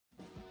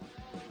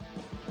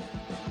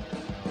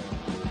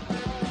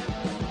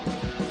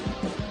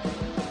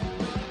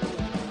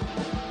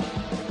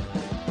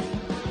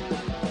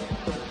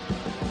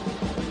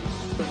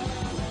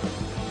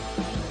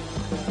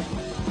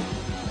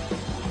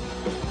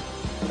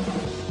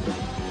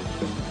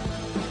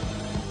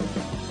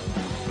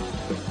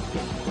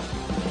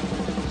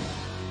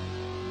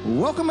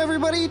Welcome,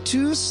 everybody,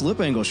 to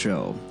Slip Angle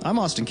Show. I'm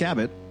Austin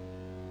Cabot.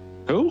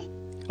 Who?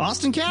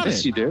 Austin Cabot.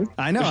 Yes, you do.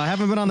 I know. I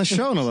haven't been on the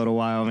show in a little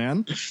while,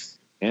 man.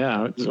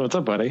 Yeah. What's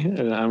up, buddy?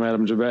 I'm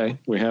Adam Jabay.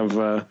 We have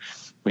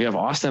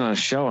Austin on a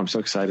show. I'm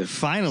so excited.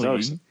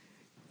 Finally.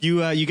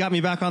 You got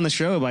me back on the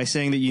show by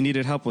saying that you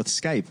needed help with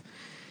Skype.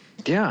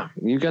 Yeah,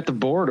 you got the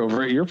board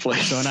over at your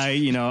place. So, and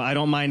I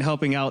don't mind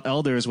helping out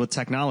elders with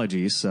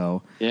technology.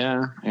 So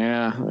yeah.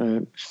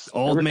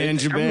 Old man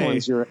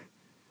Jabay.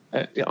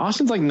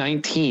 Austin's like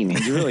 19.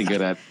 He's really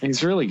good at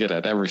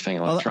everything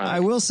electronic. I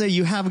will say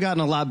you have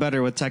gotten a lot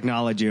better with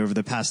technology over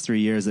the past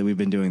 3 years that we've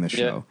been doing the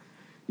show.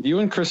 Yeah. You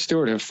and Chris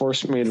Stewart have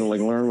forced me to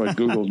learn what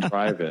Google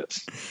Drive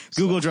is.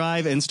 Google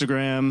Drive,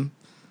 Instagram.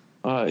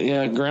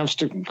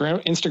 Gramsta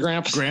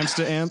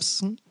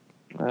amps.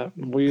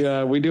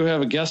 We do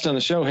have a guest on the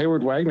show.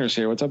 Heyward Wagner's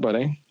here. What's up,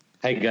 buddy?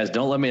 Hey guys,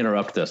 don't let me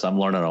interrupt this. I'm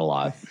learning a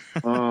lot.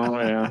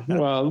 Oh yeah.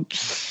 Well,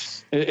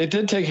 it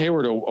did take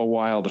Heyward a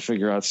while to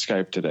figure out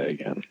Skype today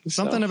again.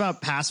 Something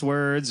about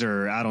passwords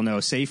or I don't know,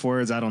 safe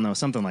words. I don't know,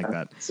 something like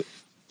that.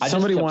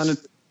 Somebody wanted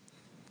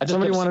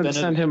to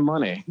send him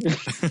money.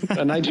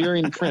 A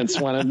Nigerian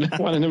prince wanted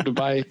him to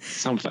buy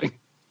something.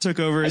 Took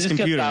over his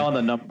computer. I just kept dialing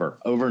the number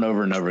over and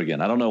over and over again.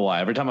 I don't know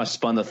why. Every time I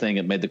spun the thing,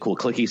 it made the cool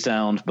clicky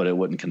sound, but it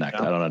wouldn't connect.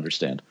 Yeah. I don't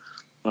understand.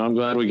 Well, I'm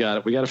glad we got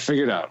it. We got to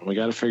figure it out.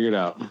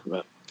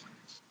 But,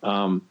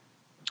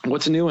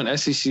 what's new in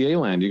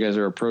SCCA land? You guys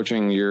are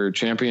approaching your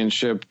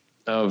championship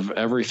of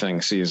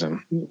everything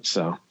season.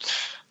 So,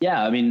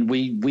 yeah, I mean,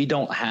 we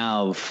don't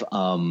have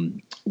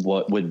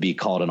what would be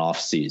called an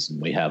off season.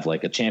 We have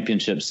like a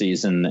championship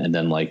season and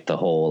then like the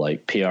whole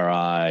like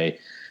PRI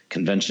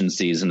convention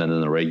season and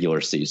then the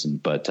regular season.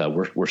 But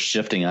we're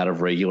shifting out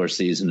of regular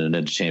season and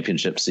into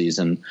championship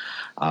season,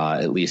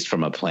 at least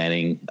from a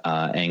planning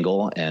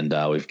angle. And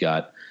we've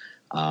got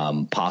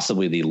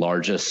possibly the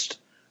largest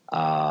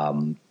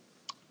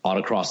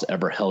autocross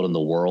ever held in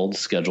the world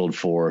scheduled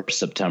for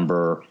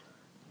September.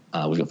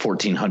 We've got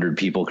 1,400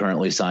 people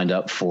currently signed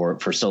up for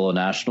solo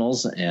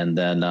nationals. And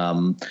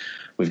then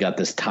we've got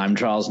this time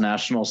trials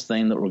nationals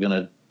thing that we're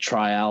going to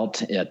try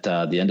out at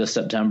the end of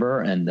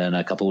September. And then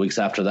a couple of weeks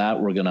after that,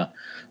 we're going to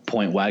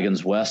point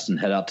wagons west and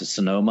head out to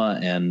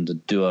Sonoma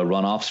and do a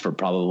runoffs for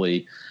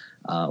probably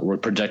we're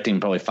projecting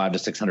probably 500 to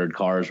 600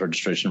 cars.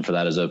 Registration for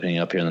that is opening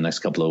up here in the next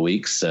couple of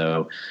weeks.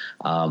 So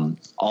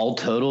all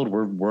totaled,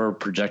 we're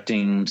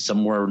projecting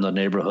somewhere in the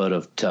neighborhood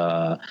of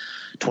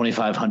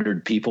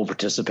 2,500 people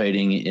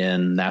participating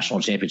in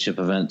national championship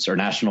events or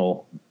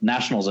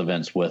nationals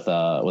events with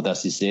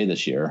SCCA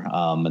this year.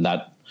 And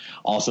that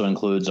also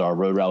includes our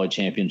road rally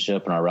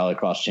championship and our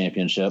rallycross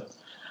championship.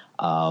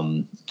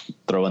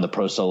 Throw in the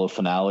pro solo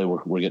finale.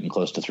 We're getting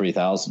close to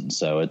 3,000.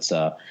 So it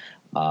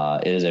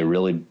is a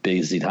really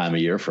busy time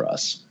of year for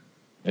us.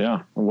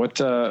 Yeah. What's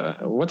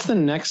the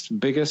next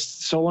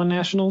biggest solo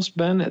nationals,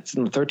 Ben? It's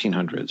in the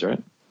 1,300s,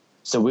 right?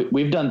 So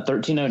we've done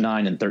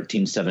 1,309 and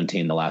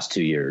 1,317 the last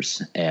 2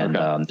 years. And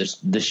okay.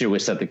 This year we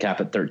set the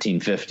cap at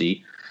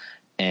 1,350.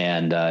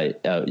 And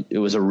it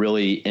was a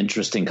really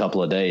interesting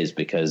couple of days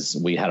because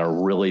we had a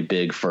really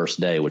big first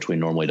day, which we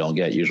normally don't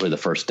get. Usually the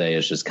first day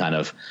is just kind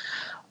of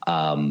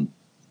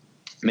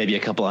maybe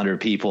a couple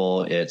hundred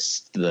people.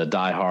 It's the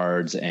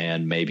diehards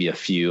and maybe a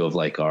few of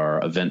like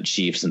our event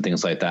chiefs and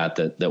things like that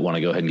want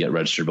to go ahead and get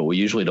registered. But we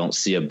usually don't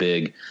see a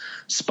big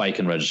spike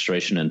in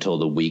registration until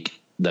the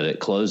week that it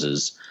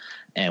closes.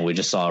 And we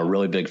just saw a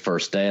really big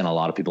first day, and a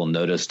lot of people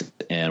noticed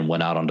and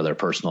went out onto their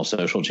personal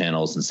social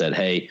channels and said,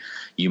 hey,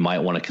 you might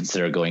want to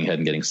consider going ahead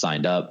and getting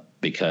signed up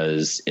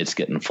because it's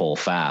getting full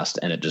fast.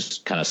 And it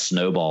just kind of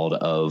snowballed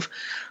of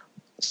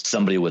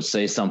somebody would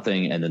say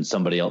something and then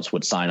somebody else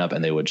would sign up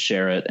and they would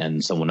share it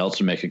and someone else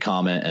would make a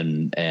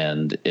comment.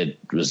 And it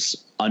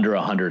was under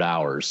 100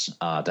 hours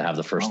to have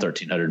the first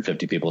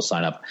 1,350 people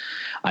sign up.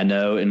 I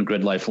know in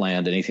grid life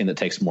land, anything that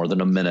takes more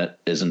than a minute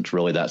isn't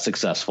really that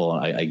successful.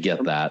 I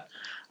get that.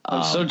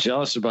 I'm so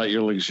jealous about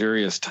your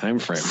luxurious time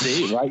frame.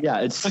 See, right? Yeah,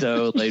 it's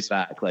so laid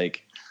back.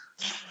 Like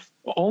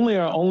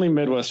only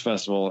Midwest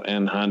Festival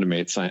and Honda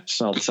Mate sell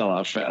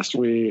out fast.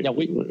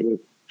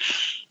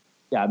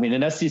 Yeah, I mean,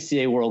 in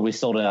SCCA world, we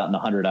sold it out in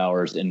 100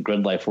 hours. In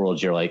grid life world,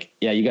 you're like,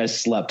 yeah, you guys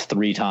slept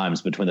 3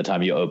 times between the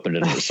time you opened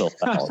it and it sold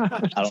out.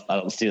 I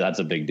don't see that's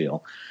a big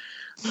deal.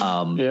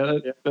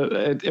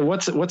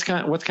 What's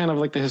kind of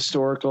like the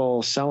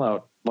historical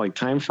sellout like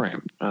time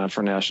frame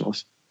for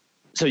nationals?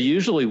 So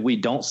usually we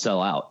don't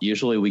sell out.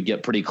 Usually we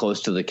get pretty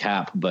close to the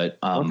cap, but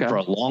for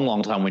a long,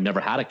 long time, we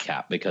never had a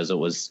cap because it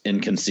was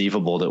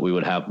inconceivable that we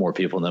would have more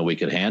people than we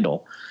could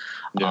handle.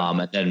 Yeah.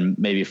 And then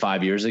maybe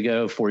 4 years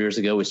ago,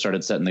 we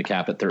started setting the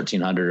cap at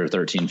 1,300 or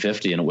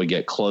 1,350, and it would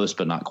get close,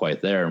 but not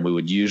quite there. And we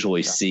would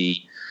usually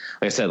see,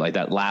 like I said, like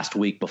that last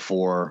week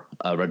before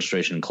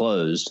registration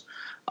closed,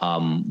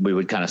 we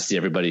would kind of see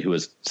everybody who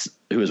was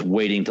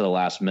waiting to the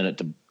last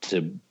minute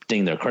to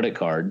ding their credit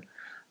card.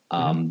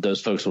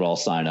 Those folks would all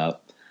sign up.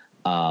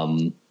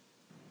 And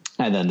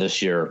then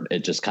this year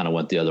it just kind of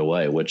went the other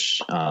way,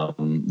 which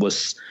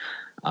was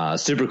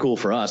super cool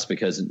for us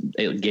because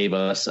it gave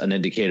us an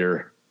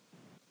indicator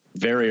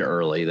very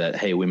early that,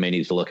 hey, we may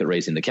need to look at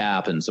raising the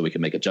cap, and so we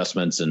can make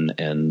adjustments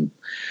and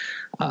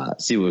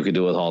see what we could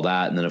do with all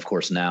that. And then, of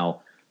course,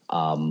 now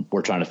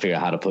we're trying to figure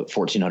out how to put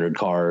 1,400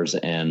 cars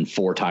and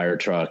 4 tire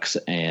trucks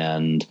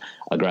and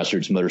a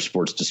grassroots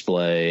motorsports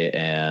display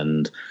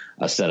and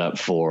a setup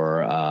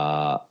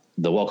for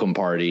the welcome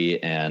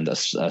party and a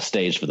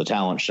stage for the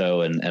talent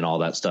show and all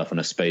that stuff in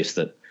a space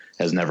that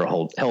has never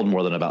held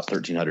more than about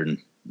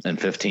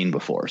 1,315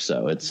 before.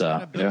 So it's it's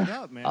a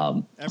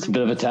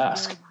bit of a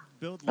task.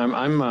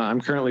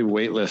 I'm currently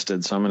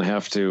waitlisted, so I'm going to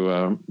have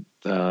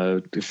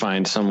to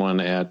find someone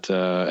at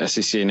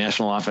SCCA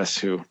national office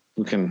who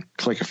can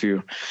click a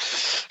few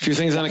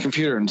things on a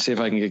computer and see if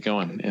I can get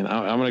going. And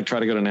I'm going to try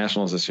to go to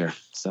nationals this year.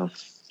 So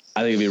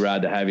I think it'd be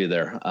rad to have you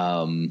there.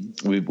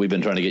 We've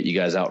been trying to get you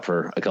guys out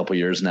for a couple of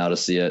years now to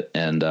see it.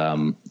 And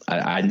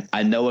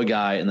I know a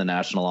guy in the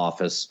national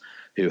office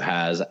who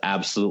has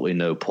absolutely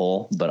no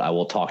pull, but I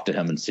will talk to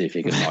him and see if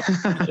he can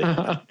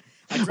talk.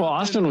 Well,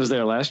 Austin was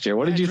there last year.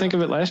 What did you think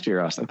of it last year,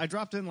 Austin? I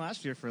dropped in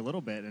last year for a little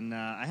bit, and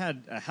I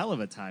had a hell of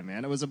a time,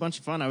 man. It was a bunch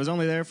of fun. I was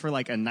only there for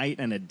like a night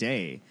and a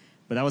day,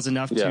 but that was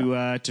enough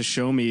to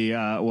show me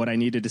what I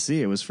needed to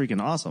see. It was freaking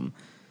awesome.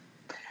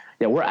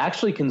 Yeah, we're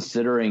actually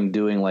considering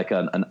doing like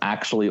an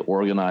actually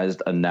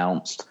organized,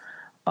 announced.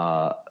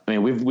 I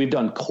mean, we've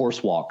done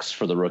course walks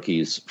for the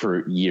rookies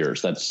for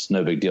years. That's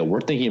no big deal.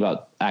 We're thinking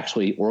about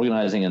actually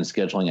organizing and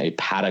scheduling a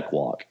paddock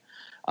walk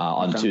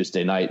on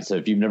Tuesday night. So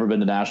if you've never been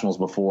to nationals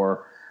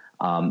before,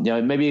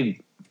 it may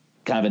be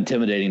kind of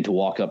intimidating to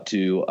walk up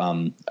to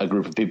a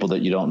group of people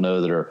that you don't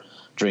know that are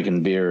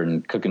drinking beer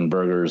and cooking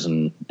burgers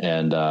and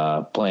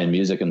playing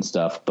music and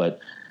stuff. But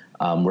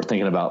we're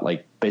thinking about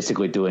like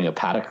basically doing a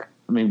paddock.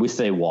 I mean, we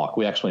say walk,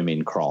 we actually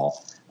mean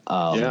crawl.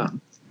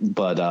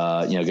 But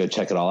go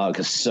check it all out,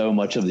 because so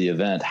much of the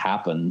event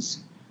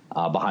happens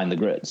behind the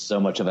grid. So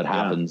much of it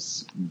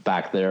happens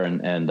back there,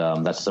 and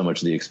that's so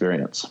much of the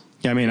experience.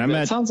 Yeah, I mean, I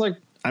met tons of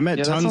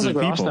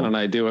people. Austin and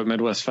I do at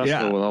Midwest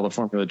Festival with all the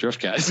Formula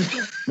Drift guys.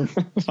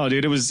 Oh,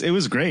 dude, it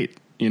was great.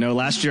 You know,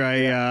 last year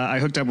I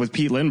hooked up with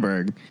Pete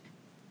Lindbergh.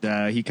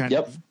 He kind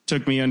of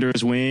took me under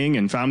his wing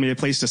and found me a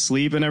place to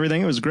sleep and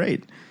everything. It was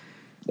great.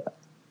 Yeah.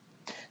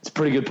 It's a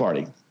pretty good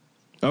party.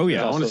 Oh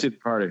yeah, I want to see the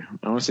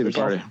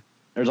party.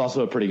 There's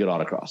also a pretty good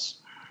autocross.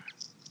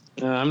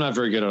 I'm not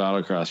very good at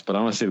autocross, but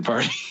I want to see the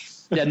party.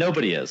 Yeah,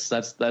 nobody is.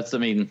 That's. I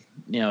mean,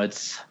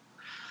 it's.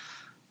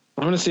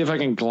 I'm going to see if I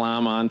can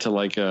glom onto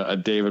like a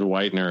David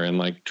Wagner and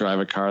like drive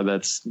a car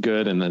that's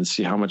good, and then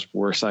see how much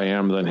worse I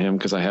am than him,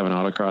 because I haven't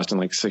autocrossed in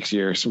like 6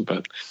 years.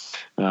 But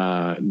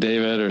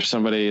David or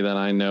somebody that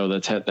I know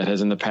that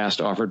has in the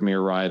past offered me a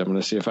ride, I'm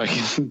going to see if I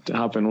can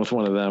hop in with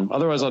one of them.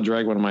 Otherwise, I'll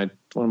drag one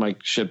of my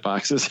shit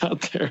boxes out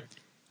there.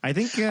 I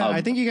think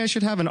you guys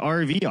should have an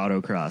RV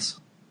autocross.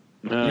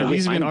 At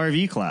least an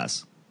RV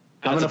class.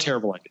 That's a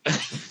terrible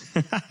idea.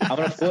 I'm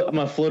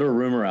gonna float a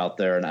rumor out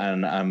there, and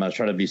I'm gonna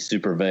try to be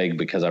super vague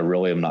because I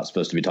really am not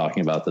supposed to be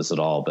talking about this at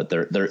all. But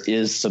there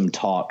is some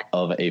talk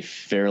of a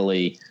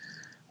fairly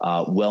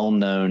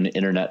well-known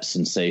internet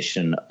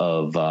sensation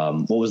of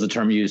what was the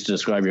term you used to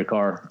describe your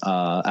car,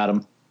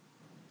 Adam?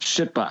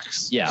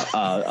 Shitbox. Yeah,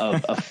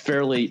 a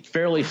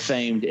fairly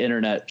famed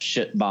internet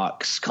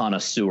shitbox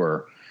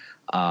connoisseur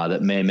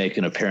that may make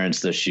an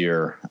appearance this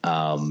year.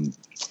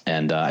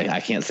 And I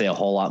can't say a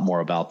whole lot more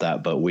about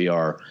that, but we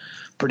are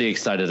pretty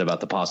excited about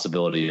the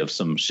possibility of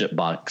some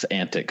shitbox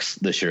antics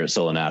this year at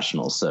Solo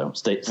Nationals. So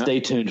stay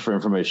tuned for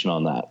information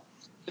on that.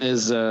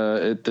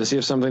 Does he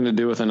have something to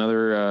do with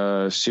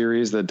another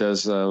series that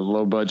does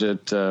low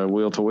budget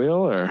wheel to wheel,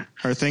 or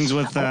are things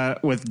with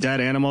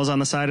dead animals on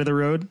the side of the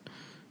road?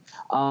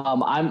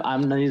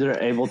 I'm neither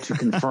able to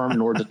confirm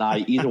nor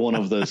deny either one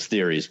of those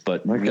theories,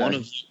 but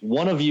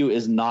one of you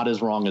is not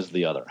as wrong as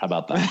the other. How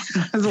about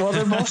that? Well,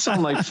 they both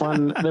sound like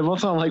fun. They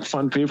both sound like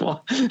fun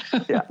people.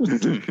 Yeah.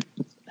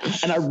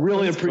 And I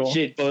really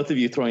appreciate both of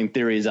you throwing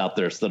theories out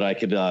there so that I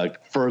could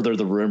further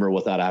the rumor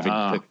without having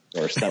to pick the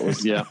source. That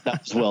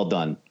was well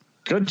done.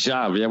 Good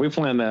job. Yeah, we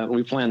planned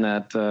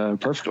that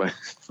perfectly.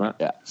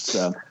 Yeah.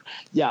 So,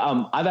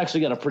 I've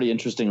actually got a pretty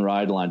interesting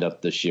ride lined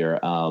up this year.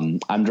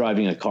 I'm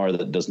driving a car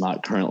that does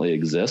not currently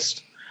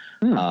exist.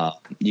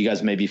 You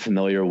guys may be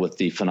familiar with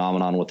the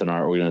phenomenon within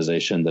our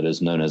organization that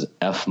is known as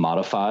F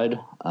modified.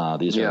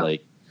 These are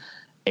like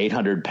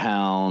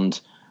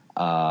 800-pound,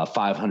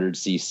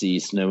 500cc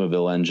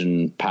snowmobile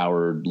engine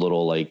powered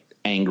little like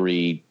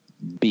angry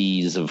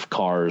bees of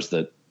cars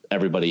that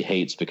everybody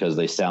hates because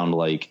they sound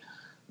like.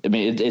 I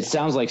mean, it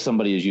sounds like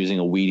somebody is using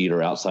a weed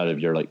eater outside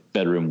of your like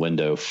bedroom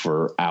window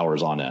for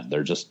hours on end.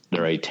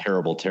 They're a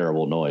terrible,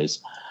 terrible noise.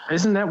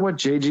 Isn't that what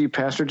JG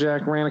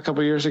Pasterjack ran a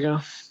couple years ago?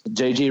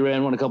 JG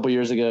ran one a couple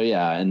years ago.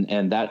 Yeah.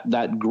 And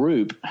that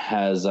group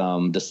has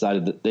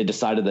decided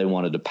they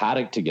wanted to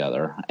paddock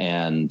together.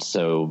 And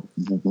so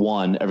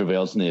everybody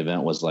else in the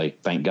event was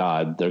like, thank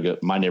God they're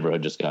good. My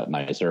neighborhood just got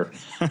nicer.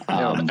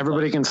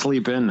 Everybody can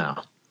sleep in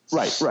now.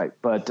 Right.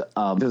 But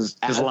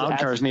because loud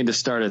cars need to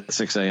start at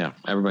 6 a.m.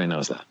 Everybody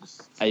knows that.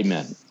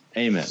 Amen.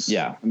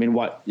 Yeah. I mean,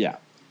 what? Yeah,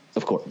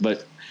 of course.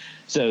 But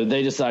so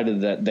they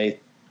decided that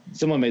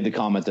someone made the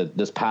comment that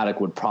this paddock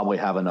would probably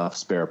have enough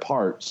spare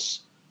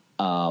parts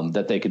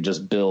that they could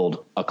just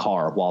build a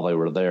car while they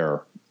were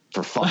there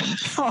for fun.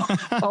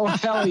 Oh,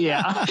 hell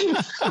yeah.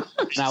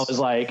 And I was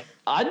like,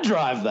 I'd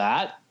drive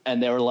that.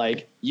 And they were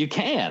like, you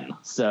can.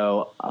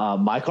 So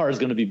my car is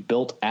going to be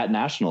built at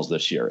Nationals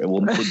this year. It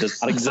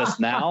does not exist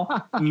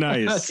now.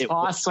 Nice. That's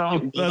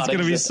awesome. That's going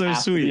to be so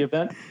sweet. The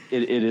event.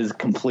 It is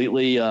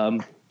completely,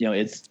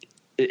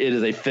 it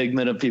is a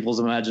figment of people's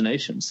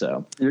imagination.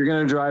 So you're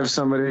going to drive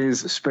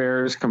somebody's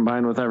spares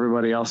combined with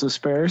everybody else's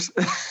spares.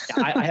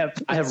 I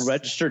have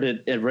registered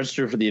it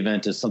registered for the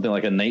event as something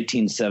like a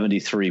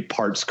 1973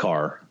 parts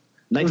car.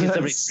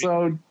 1973. That's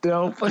so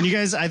dope. And you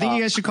guys, I think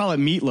you guys should call it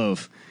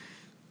Meatloaf.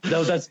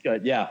 No, that's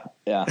good. Yeah.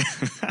 That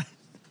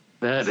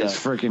is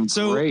freaking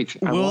great.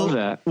 I love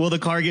that. Will the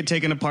car get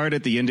taken apart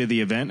at the end of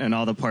the event and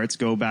all the parts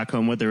go back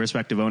home with their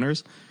respective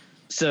owners?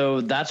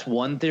 So that's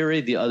one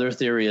theory. The other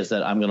theory is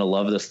that I'm going to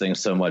love this thing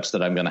so much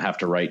that I'm going to have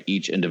to write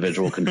each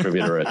individual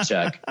contributor a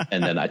check,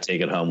 and then I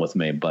take it home with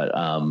me. But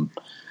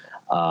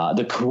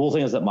the cool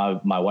thing is that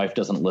my wife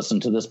doesn't listen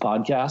to this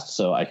podcast,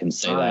 so I can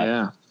say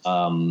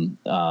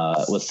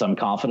with some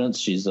confidence.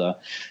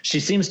 She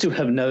seems to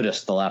have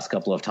noticed the last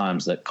couple of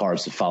times that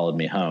cars have followed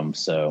me home.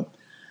 So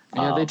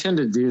yeah, they tend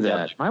to do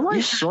that. My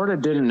wife sort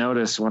of didn't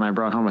notice when I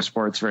brought home a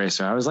sports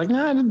racer. I was like,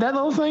 nah, that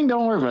little thing,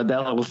 don't worry about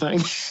that little thing.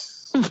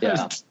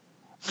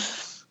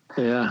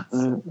 Yeah,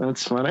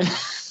 that's funny.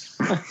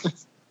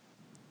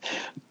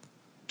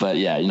 But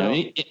yeah,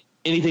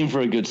 anything for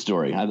a good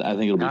story. I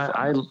think it'll be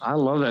fun. I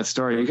love that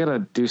story. You got to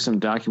do some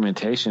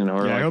documentation,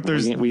 or I hope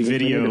there's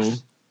video.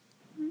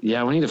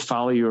 We need to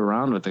follow you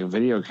around with a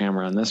video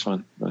camera on this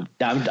one. But.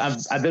 Yeah,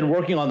 I've been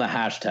working on the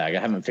hashtag. I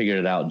haven't figured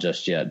it out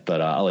just yet,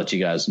 but I'll let you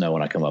guys know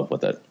when I come up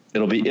with it.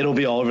 It'll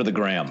be all over the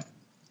gram.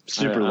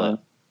 Super lit.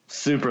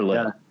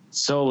 Yeah,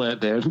 so lit,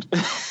 dude.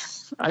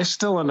 I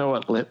still don't know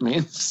what lit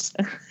means.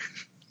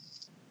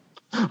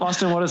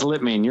 Austin, what does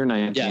lit mean? You're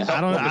 19. Yeah,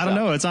 I don't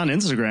know. It's on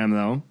Instagram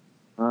though.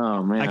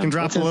 Oh man, I can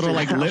drop a little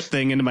lit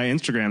thing into my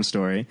Instagram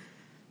story.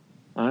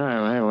 All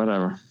right, hey,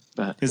 whatever.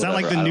 Is that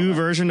like the new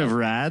version of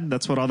rad?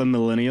 That's what all the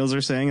millennials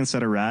are saying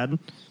instead of rad?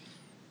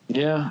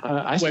 Yeah,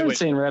 I started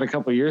saying rad a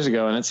couple of years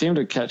ago, and it seemed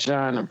to catch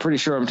on. I'm pretty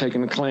sure I'm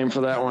taking the claim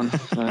for that one.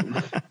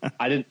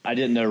 I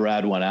didn't know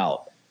rad went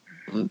out.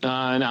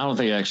 I don't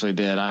think it actually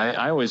did.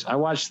 I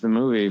watched the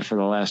movie for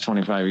the last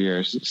 25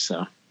 years.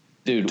 So,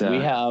 dude, we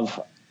have.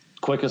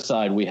 Quick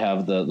aside, we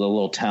have the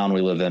little town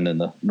we live in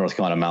the North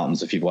Carolina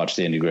mountains. If you've watched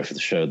the Andy Griffith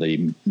show,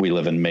 we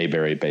live in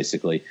Mayberry,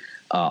 basically.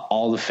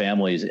 All the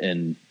families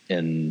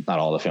not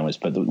all the families,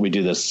 but we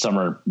do this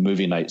summer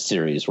movie night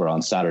series where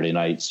on Saturday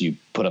nights you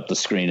put up the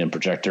screen and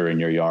projector in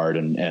your yard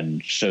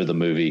and show the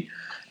movie.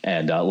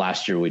 And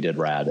last year we did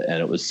Rad, and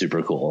it was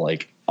super cool.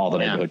 Like all the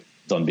neighborhood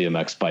on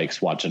BMX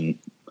bikes watching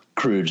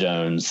Crew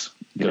Jones.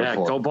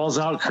 Go balls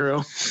out,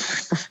 Crew.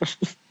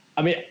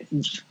 I mean,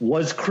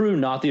 was Crew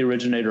not the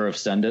originator of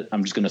Send It?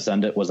 I'm just going to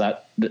send it. Was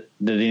that did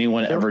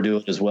anyone ever do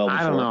it as well before?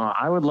 I don't know.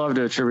 I would love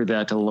to attribute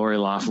that to Lori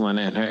Loughlin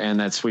and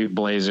that sweet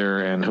Blazer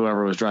and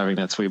whoever was driving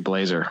that sweet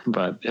Blazer.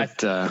 But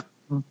I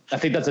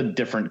think that's a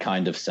different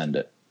kind of Send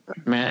It.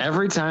 Man,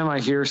 every time I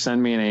hear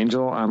 "Send Me an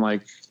Angel," I'm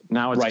like,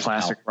 now it's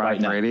classic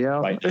rock radio.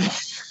 Right.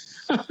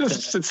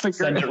 It's the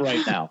Send it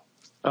right now.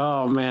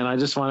 Oh man, I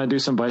just want to do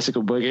some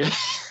bicycle boogie.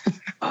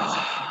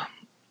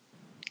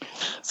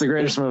 It's the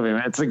greatest movie,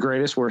 man. It's the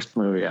greatest, worst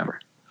movie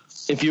ever.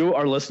 If you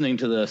are listening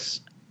to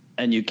this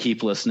and you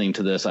keep listening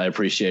to this, I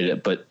appreciate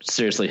it. But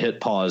seriously, hit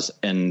pause,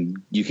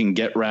 and you can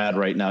get Rad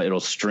right now.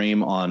 It'll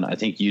stream on, I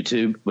think,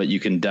 YouTube, but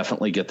you can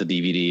definitely get the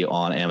DVD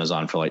on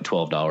Amazon for like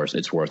 $12.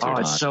 It's worth your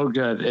time. It's so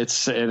good.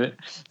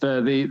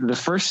 The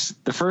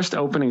first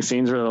opening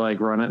scenes where they're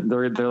like running,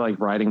 they're like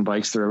riding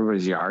bikes through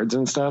everybody's yards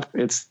and stuff.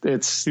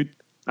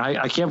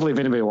 I can't believe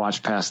anybody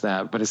watched past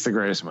that, but it's the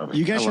greatest movie.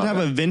 You guys should have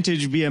a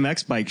vintage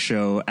BMX bike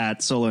show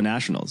at Solo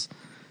Nationals.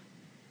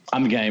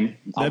 I'm game.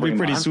 That'd be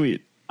pretty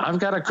sweet. I've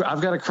got a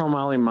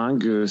chromoly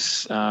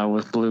mongoose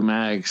with blue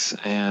mags,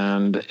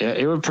 and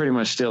it would pretty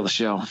much steal the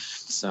show.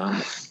 So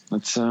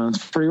it's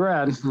pretty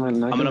rad. I'm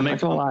gonna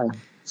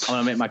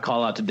make my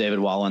call out to David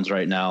Wallens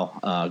right now.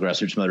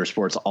 Grassroots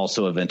Motorsports,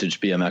 also a vintage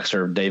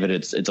BMXer. David,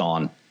 it's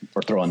on.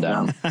 We're throwing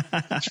down.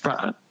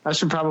 I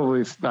should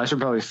probably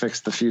fix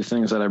the few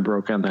things that I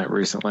broke on that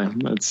recently.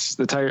 It's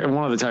the tire.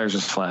 One of the tires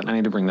is flat. I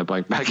need to bring the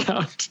bike back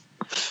out.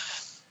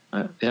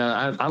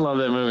 I love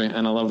that movie,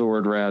 and I love the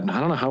word rad.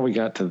 I don't know how we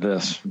got to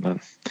this, but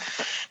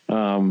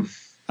I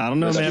don't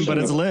know, man. But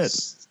it's lit.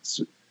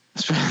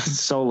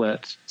 So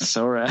lit,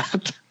 so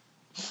rad.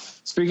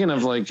 Speaking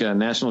of like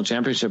national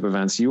championship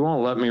events, you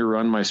won't let me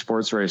run my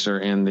sports racer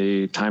in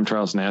the Time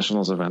Trials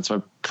Nationals event. So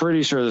I'm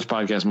pretty sure this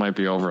podcast might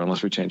be over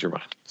unless we change your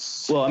mind.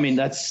 Well, I mean,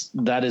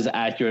 that is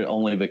accurate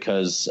only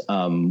because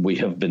we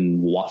have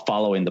been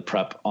following the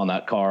prep on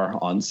that car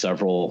on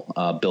several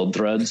build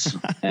threads.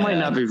 Might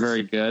not be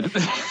very good.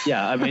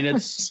 Yeah, I mean,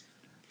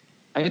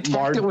 I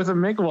attacked it with a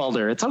MIG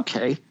welder. It's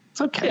okay. It's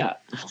okay. Yeah,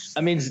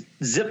 I mean,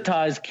 zip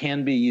ties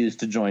can be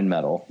used to join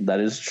metal. That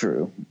is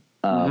true.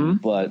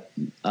 But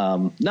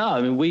no,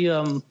 I mean,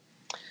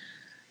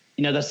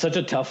 That's such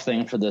a tough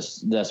thing for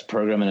this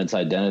program and its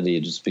identity,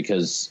 just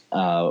because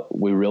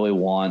we really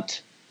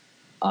want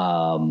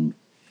time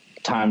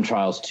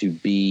trials to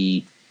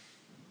be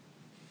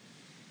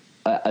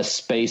a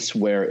space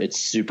where it's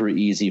super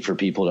easy for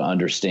people to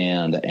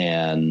understand.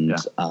 And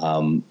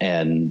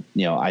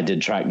I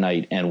did track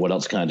night, and what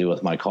else can I do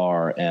with my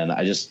car? And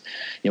I just,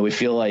 we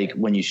feel like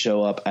when you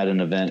show up at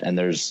an event and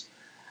there's,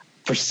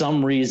 for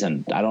some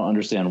reason, I don't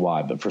understand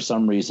why, but for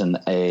some reason,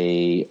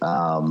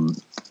 an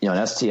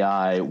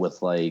STI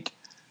with like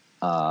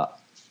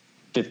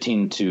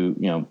 15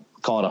 to,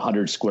 call it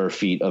 100 square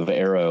feet of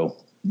aero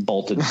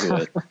bolted to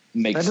it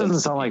makes that doesn't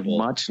sound like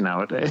much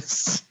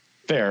nowadays.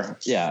 Fair,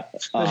 yeah.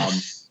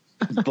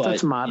 But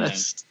that's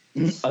modest.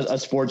 A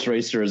sports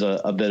racer is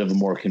a bit of a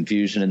more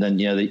confusion. And then,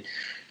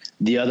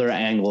 the other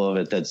angle of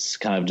it that's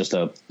kind of just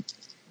how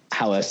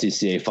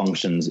SCCA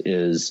functions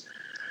is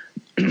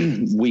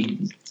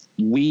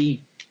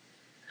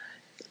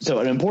so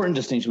an important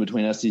distinction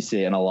between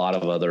SCCA and a lot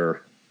of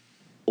other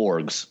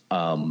orgs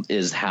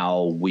is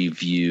how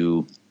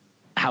we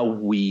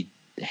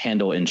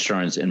handle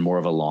insurance in more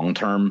of a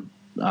long-term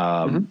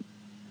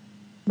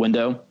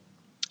window.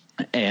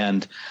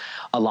 And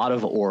a lot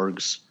of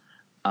orgs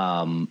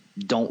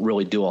don't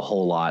really do a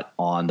whole lot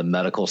on the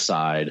medical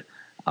side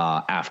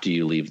after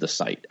you leave the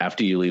site.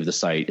 After you leave the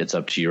site, it's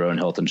up to your own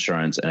health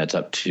insurance, and it's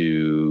up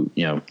to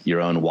your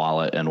own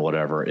wallet and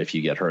whatever if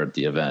you get hurt at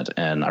the event.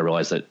 And I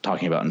realize that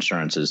talking about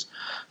insurance is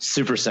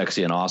super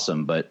sexy and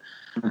awesome, but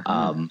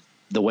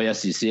the way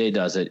SCCA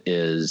does it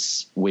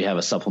is we have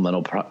a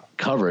supplemental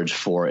coverage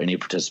for any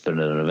participant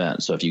at an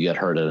event. So if you get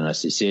hurt at an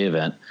SCCA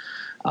event,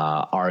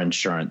 our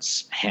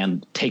insurance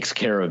takes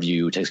care of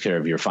you, takes care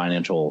of your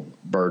financial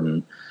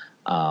burden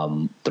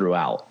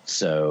throughout.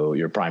 So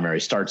your primary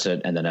starts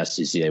it, and then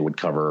SCCA would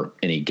cover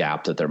any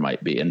gap that there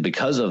might be. And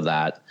because of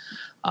that,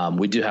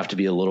 we do have to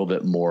be a little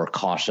bit more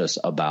cautious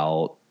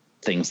about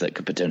things that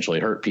could potentially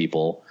hurt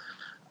people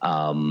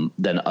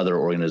than other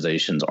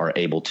organizations are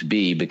able to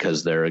be,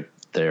 because their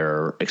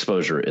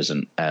exposure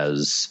isn't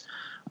as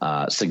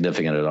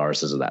significant as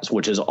ours is,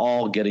 which is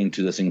all getting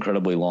to this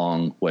incredibly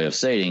long way of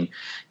saying,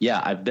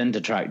 yeah, I've been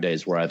to track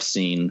days where I've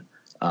seen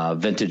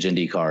vintage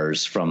Indy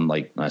cars from,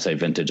 like, when I say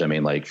vintage, I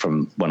mean like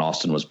from when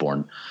Austin was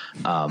born.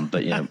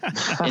 But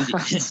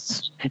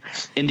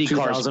Indy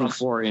cars,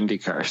 2004 Indy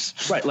cars,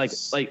 right? Like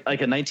a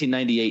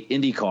 1998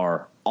 Indy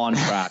car on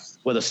track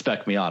with a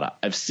spec Miata.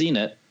 I've seen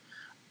it,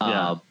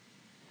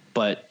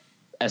 but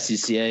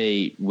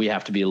SCCA, we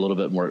have to be a little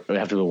bit more. We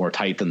have to be more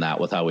tight than that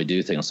with how we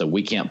do things. So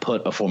we can't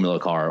put a Formula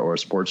car or a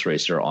sports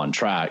racer on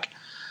track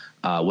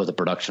with a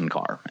production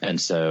car. And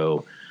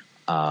so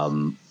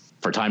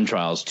for time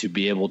trials to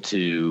be able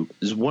to,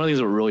 is one of the things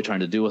that we're really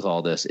trying to do with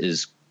all this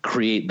is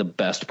create the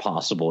best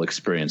possible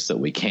experience that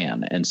we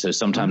can. And so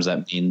sometimes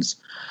that means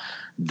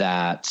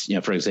that,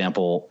 for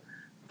example,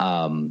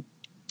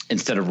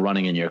 instead of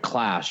running in your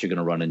class, you're going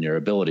to run in your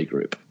ability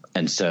group.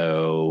 And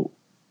so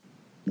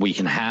we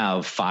can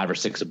have 5 or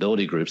 6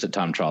 ability groups at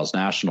Time Trials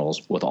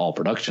Nationals with all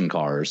production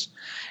cars.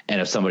 And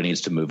if somebody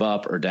needs to move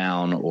up or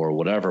down or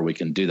whatever, we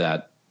can do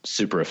that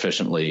super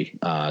efficiently,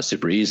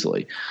 super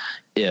easily.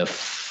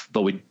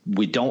 But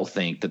we don't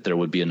think that there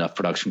would be enough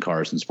production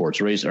cars and sports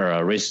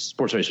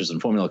racers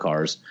and Formula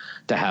cars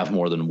to have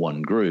more than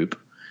one group.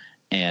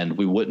 And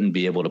we wouldn't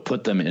be able to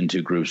put them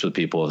into groups with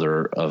people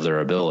of their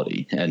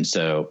ability. And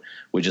so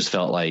we just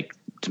felt like,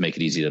 to make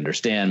it easy to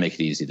understand, make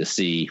it easy to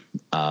see,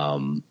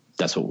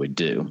 that's what we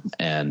do.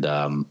 And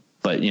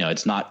but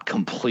it's not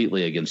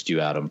completely against you,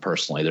 Adam,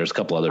 personally. There's a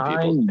couple other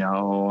people. I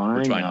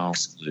know. To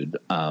exclude.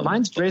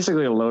 Mine's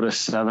basically a Lotus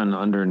 7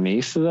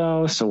 underneath,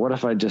 though. So what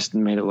if I just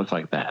made it look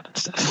like that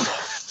instead?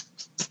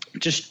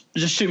 Just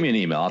shoot me an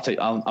email.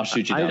 I'll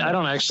shoot you down. I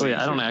don't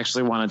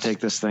actually want to take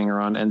this thing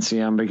around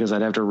NCM because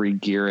I'd have to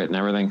re-gear it and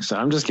everything. So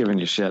I'm just giving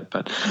you shit.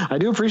 But I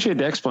do appreciate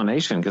the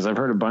explanation, because I've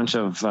heard a bunch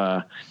of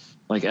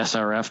like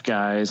SRF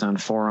guys on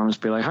forums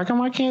be like, how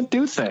come I can't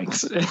do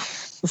things?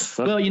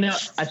 Well,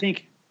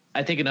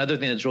 I think another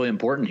thing that's really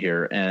important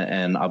here,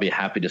 and I'll be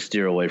happy to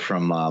steer away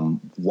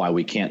from why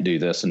we can't do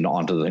this and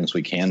onto the things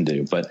we can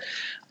do. But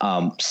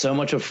so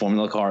much of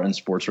Formula car and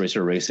sports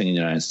racer racing in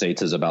the United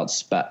States is about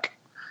spec.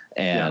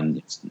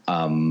 And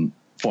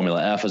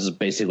Formula F is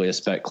basically a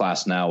spec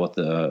class now with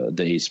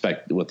the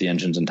spec with the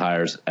engines and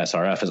tires.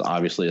 SRF is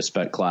obviously a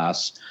spec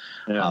class.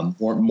 Yeah.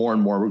 More and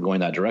more we're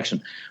going that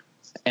direction.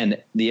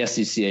 And the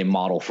SCCA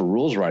model for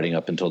rules writing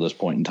up until this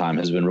point in time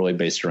has been really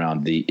based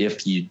around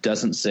if you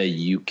doesn't say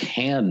you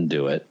can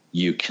do it,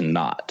 you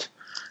cannot.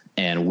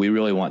 And we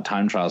really want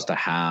time trials to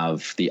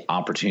have the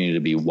opportunity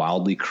to be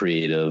wildly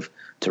creative,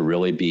 to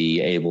really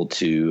be able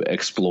to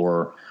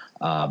explore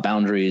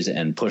boundaries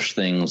and push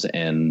things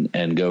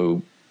and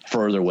go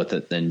further with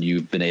it than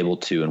you've been able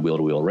to in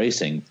wheel-to-wheel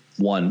racing.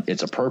 One,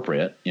 it's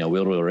appropriate.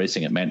 Wheel-to-wheel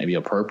racing, it might not be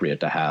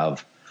appropriate to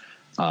have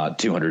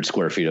 200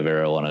 square feet of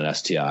aero on an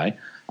STI.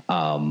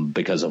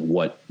 Because of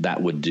what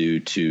that would do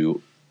to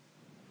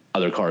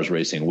other cars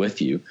racing with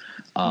you.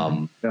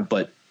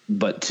 But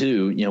but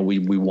two,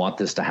 we want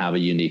this to have a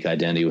unique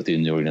identity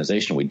within the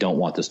organization. We don't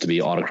want this to be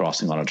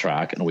autocrossing on a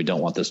track, and we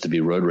don't want this to be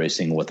road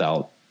racing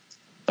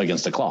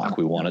against the clock.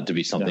 We want it to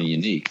be something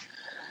unique.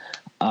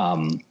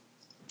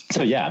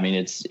 So yeah, I mean,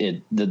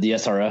 the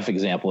SRF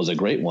example is a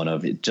great one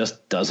of it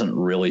just doesn't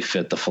really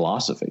fit the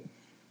philosophy.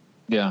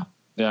 Yeah.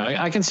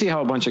 Yeah. I can see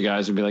how a bunch of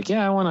guys would be like,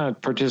 yeah, I want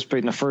to participate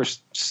in the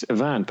first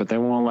event, but they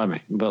won't let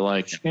me. But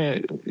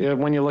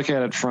when you look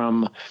at it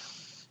from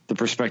the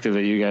perspective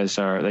that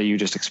you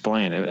just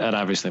explained, that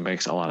obviously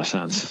makes a lot of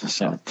sense.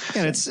 So,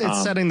 and it's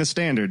setting the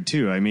standard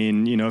too. I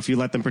mean, if you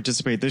let them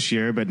participate this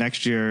year, but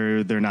next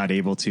year they're not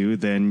able to,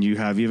 then you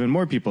have even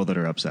more people that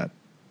are upset.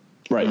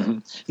 Right. Mm-hmm.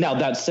 Now,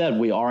 that said,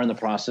 we are in the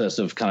process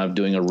of kind of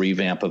doing a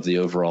revamp of the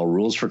overall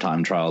rules for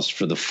time trials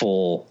for the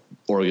full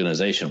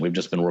organization. We've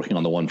just been working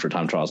on the one for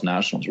time trials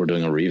nationals. We're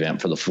doing a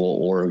revamp for the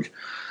full org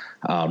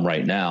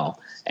right now.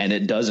 And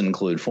it does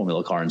include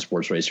Formula Car and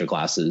sports racer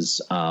classes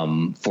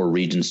for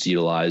regions to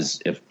utilize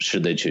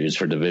should they choose,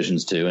 for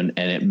divisions too. And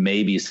it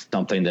may be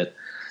something that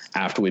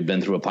after we've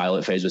been through a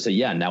pilot phase, we say,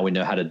 yeah, now we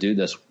know how to do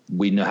this.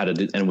 We know how to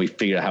do, and we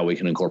figure out how we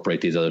can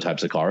incorporate these other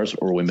types of cars,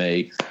 or we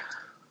may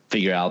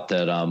figure out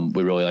that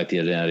we really like the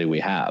identity we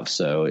have.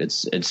 So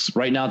it's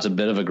right now it's a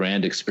bit of a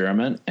grand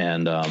experiment,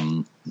 and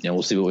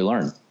we'll see what we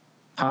learn.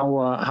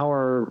 How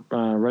are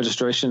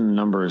registration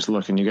numbers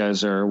looking? You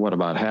guys are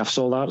about half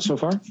sold out so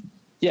far?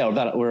 Yeah, we've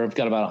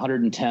got about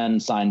 110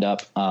 signed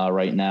up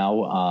right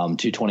now.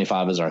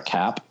 225 is our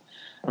cap.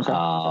 Okay.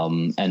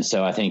 And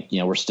so I think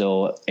we're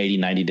still 80,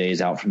 90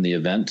 days out from the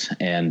event,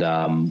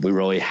 and we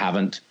really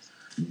haven't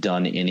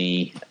done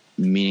any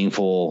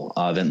meaningful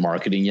event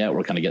marketing yet.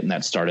 We're kind of getting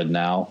that started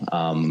now.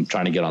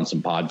 Trying to get on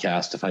some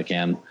podcasts if I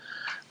can.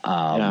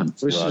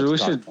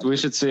 We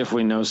should see if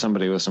we know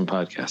somebody with some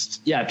podcasts.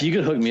 Yeah, if you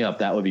could hook me up,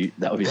 that would be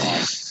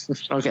awesome.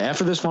 Okay,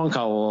 after this phone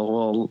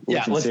call,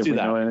 let's do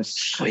that.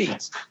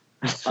 Sweet.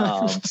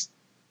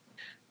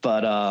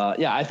 But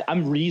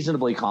I'm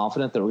reasonably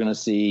confident that we're going to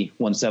see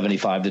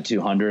 175 to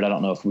 200. I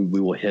don't know if we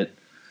will hit.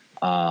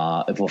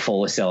 If we'll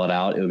fully sell it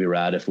out, it would be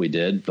rad if we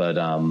did. But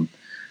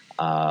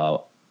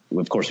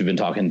of course, we've been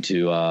talking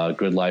to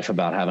Grid Life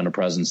about having a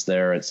presence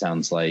there. It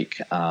sounds like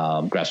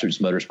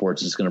Grassroots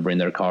Motorsports is going to bring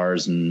their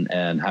cars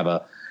and have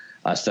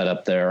a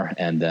setup there.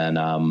 And then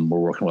we're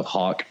working with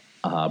Hawk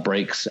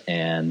Brakes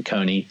and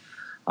Coney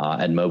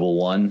at Mobile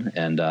One,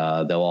 and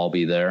they'll all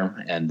be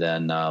there. And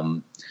then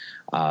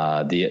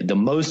the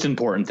most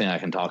important thing I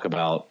can talk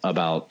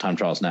about Time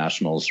Trials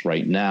Nationals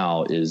right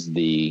now is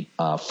the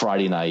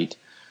Friday night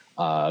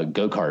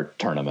go-kart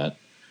tournament.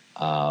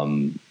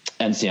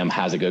 NCM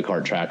has a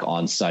go-kart track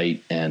on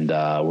site, and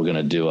we're going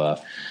to do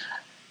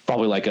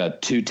probably like a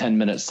 2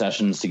 10-minute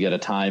sessions to get a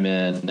time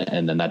in,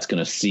 and then that's going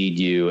to seed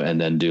you, and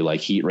then do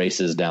like heat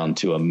races down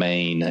to a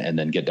main, and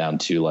then get down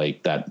to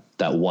like that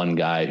one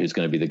guy who's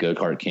going to be the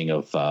go-kart king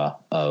of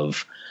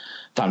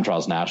Time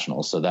Trials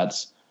Nationals. So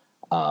that's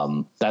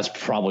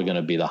probably going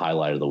to be the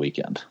highlight of the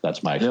weekend.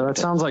 That's my that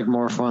sounds like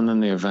more fun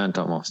than the event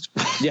almost.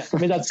 Yeah, I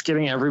mean that's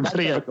getting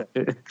everybody.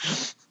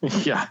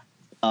 Yeah.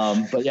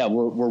 But yeah,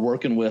 we're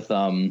working with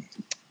a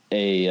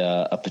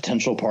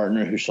potential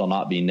partner who shall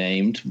not be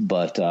named,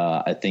 but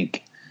I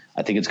think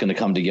it's going to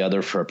come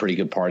together for a pretty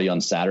good party on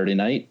Saturday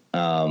night.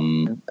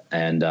 And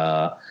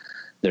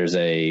there's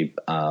a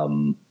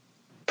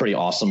pretty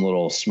awesome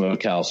little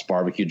smokehouse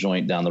barbecue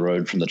joint down the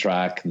road from the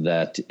track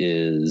that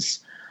is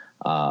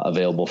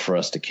available for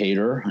us to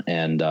cater,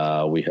 and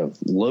we have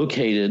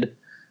located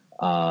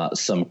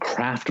some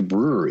craft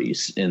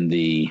breweries in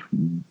the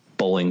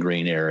Bowling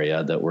Green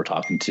area that we're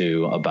talking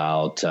to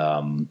about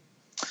our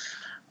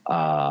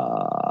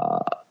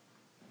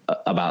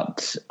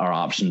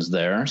options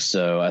there.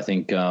 So I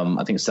think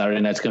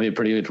Saturday night's going to be a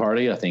pretty good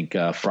party. I think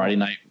Friday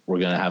night we're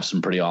going to have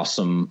some pretty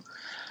awesome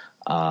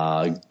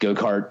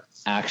go-kart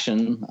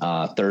action.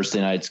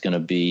 Thursday night's going to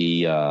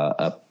be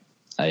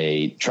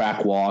a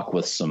track walk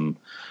with some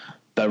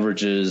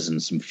beverages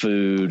and some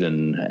food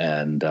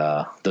and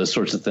those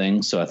sorts of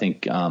things. So I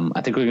think we're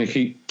going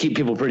to keep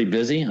people pretty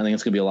busy. I think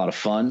it's going to be a lot of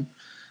fun.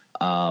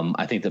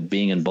 I think that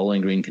being in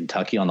Bowling Green,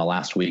 Kentucky on the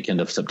last weekend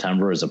of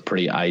September is a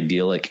pretty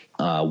idyllic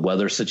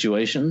weather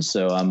situation.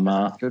 So I'm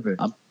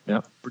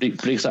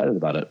pretty excited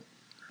about it.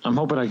 I'm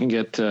hoping I can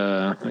get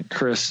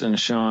Chris and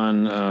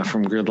Sean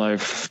from Grid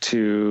Life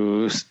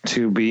to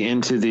be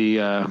into the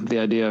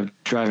idea of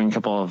driving a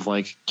couple of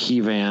like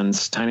key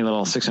vans, tiny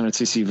little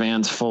 600cc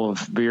vans full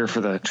of beer for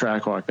the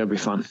track walk. That'd be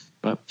fun.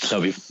 But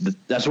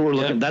that's what we're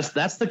looking. Yeah.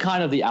 That's the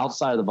kind of the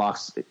outside of the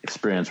box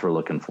experience we're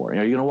looking for.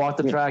 You're going to walk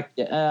the track.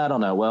 Yeah, I don't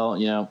know. Well,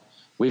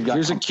 we've got.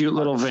 Here's a cute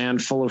little van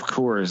full of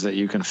Coors that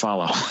you can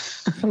follow.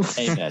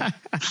 Amen.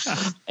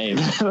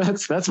 Amen.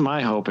 That's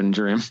my hope and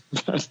dream.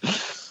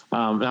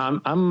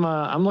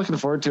 I'm looking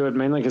forward to it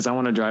mainly because I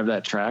want to drive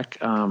that track.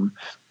 A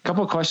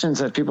couple of questions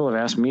that people have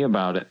asked me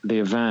about it, the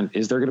event.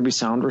 Is there going to be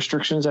sound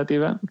restrictions at the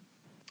event?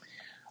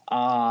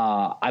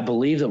 I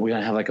believe that we're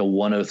going to have like a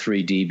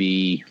 103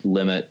 dB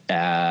limit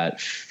at.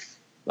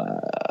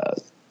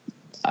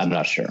 I'm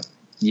not sure.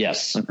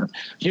 Yes.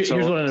 Here's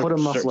what put a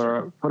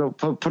muffler.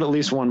 Put at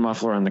least one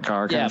muffler in the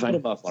car. Yeah, put a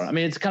muffler. I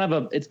mean, it's kind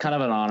of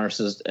an honor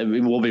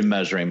system. We'll be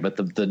measuring, but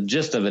the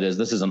gist of it is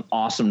this is an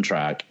awesome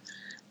track,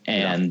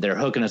 and they're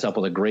hooking us up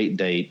with a great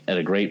date at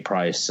a great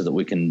price so that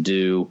we can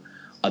do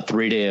a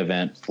 3-day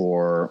event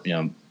for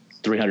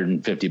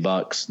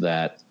 $350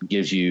 that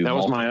gives you. That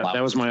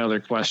was my other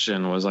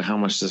question, was like, how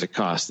much does it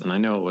cost? And I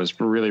know it was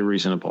really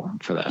reasonable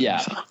for that. Yeah,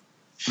 so.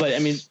 But I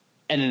mean.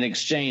 And in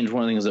exchange,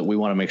 one of the things that we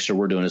want to make sure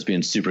we're doing is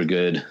being super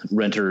good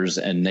renters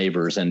and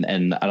neighbors.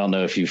 And I don't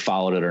know if you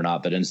followed it or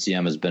not, but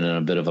NCM has been in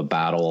a bit of a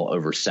battle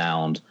over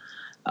sound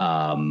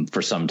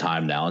for some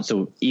time now. And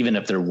so even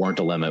if there weren't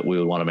a limit, we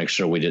would want to make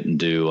sure we didn't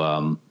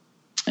do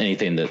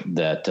anything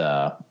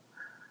that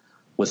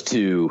was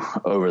too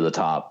over the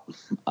top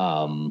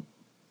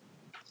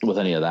with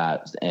any of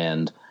that.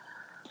 And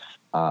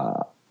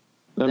that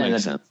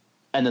makes sense.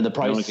 And then the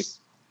price.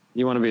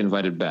 You want to be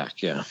invited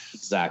back. Yeah,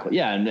 exactly.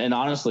 Yeah. And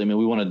honestly, I mean,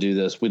 we want to do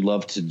this. We'd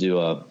love to do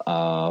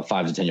a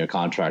 5 to 10 year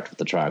contract with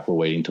the track. We're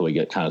waiting till we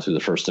get kind of through the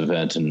first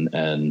event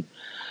and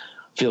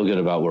feel good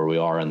about where we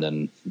are. And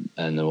then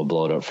we'll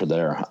blow it up for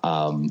there.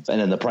 And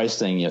then the price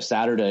thing,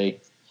 Friday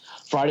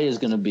is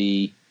going to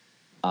be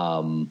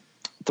 3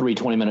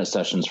 20-minute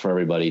sessions for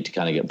everybody to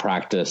kind of get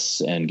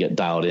practice and get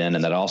dialed in.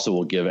 And that also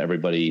will give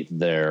everybody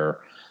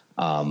their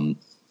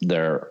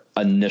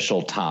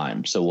initial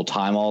time. So we'll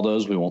time all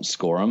those. We won't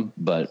score them,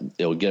 but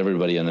it will give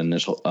everybody an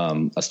initial,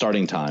 a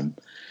starting time.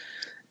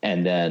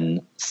 And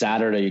then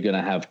Saturday, you're going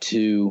to have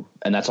 2,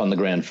 and that's on the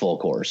Grand Full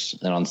course.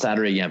 And on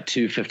Saturday, you have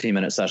 2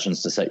 15-minute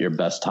sessions to set your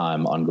best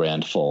time on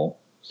Grand Full.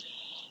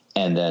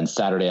 And then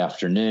Saturday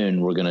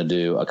afternoon, we're going to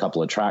do a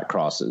couple of track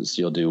crosses.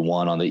 You'll do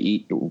one on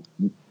the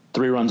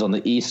 3 runs on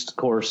the East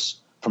course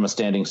from a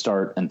standing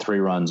start and 3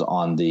 runs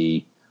on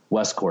the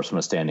West course from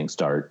a standing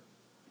start.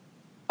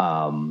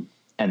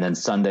 And then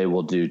Sunday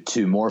we'll do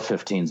 2 more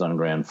 15s on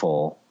Grand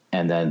Full.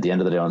 And then at the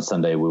end of the day on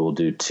Sunday, we will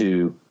do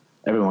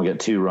everyone will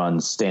get 2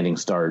 runs standing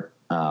start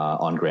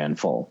on Grand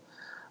Full.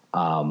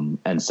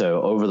 And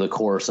so over the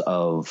course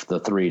of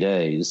the 3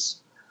 days,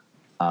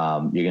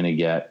 you're going to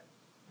get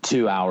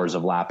 2 hours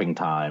of lapping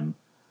time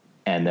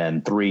and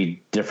then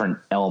 3 different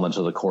elements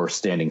of the course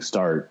standing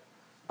start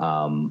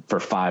for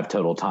 5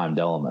 total timed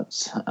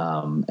elements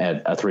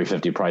at a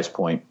 $350 price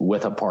point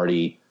with a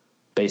party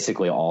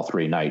basically all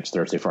 3 nights,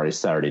 Thursday, Friday,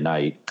 Saturday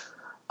night.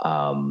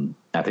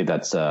 I think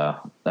that's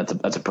a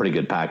pretty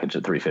good package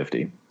at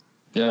 $350.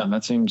 Yeah,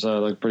 that seems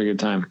like a pretty good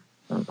time.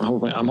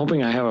 I'm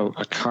hoping I have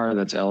a car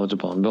that's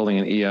eligible. I'm building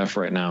an EF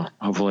right now.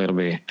 Hopefully it'll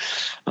be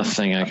a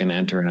thing I can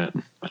enter in it.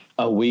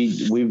 Oh, we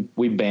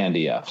banned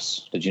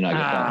EFs. Did you not get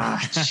that?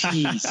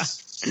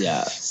 Jeez.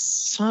 Yeah.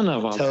 Son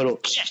of a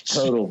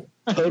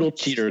total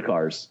cheater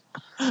cars.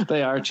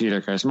 They are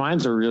cheater cars.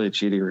 Mine's a really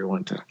cheatery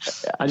one too.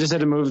 Yeah. I just had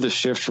to move the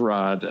shift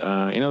rod.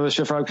 The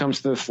shift rod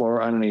comes to the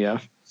floor on an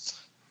EF.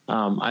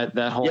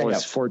 That hole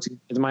is 14.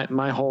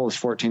 My hole is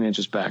 14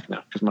 inches back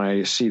now because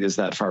my seat is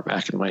that far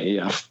back in my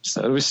EF.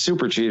 So it was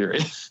super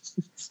cheatery.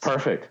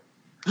 Perfect.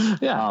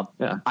 Yeah.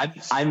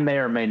 I may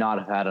or may not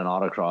have had an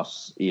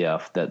autocross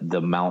EF that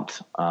the mount,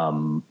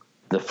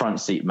 the front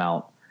seat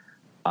mount,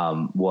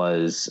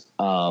 was,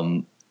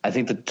 I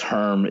think the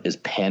term is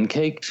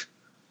pancaked.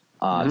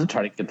 To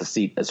try to get the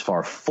seat as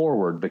far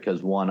forward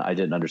because 1, I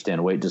didn't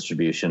understand weight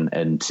distribution,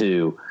 and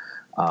 2,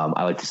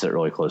 I like to sit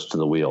really close to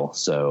the wheel.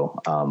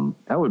 So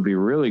that would be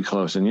really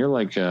close, and you're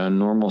like a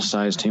normal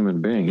sized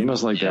human being. You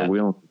must like that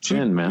wheel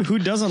chin, man. Who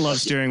doesn't love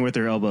steering with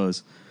their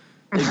elbows?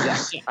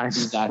 Exactly.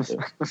 Exactly.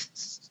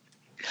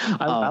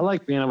 I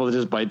like being able to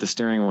just bite the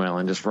steering wheel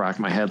and just rock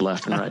my head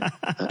left and right.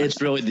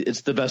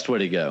 It's the best way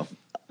to go.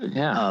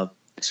 Yeah.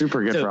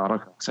 Super good for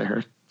autocross, I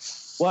heard.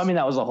 Well, I mean,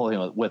 that was the whole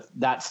thing with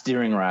that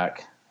steering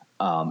rack.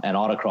 And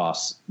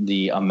autocross,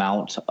 the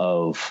amount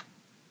of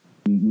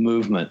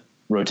movement,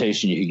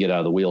 rotation you could get out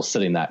of the wheel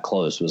sitting that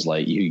close was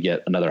like you could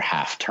get another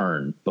half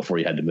turn before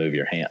you had to move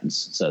your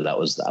hands. So that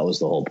was the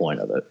whole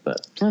point of it.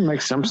 But that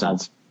makes some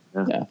sense.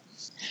 Yeah.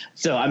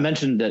 So I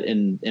mentioned that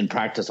in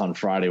practice on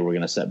Friday, we're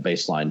going to set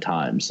baseline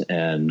times,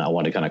 and I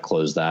want to kind of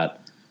close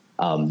that.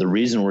 The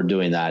reason we're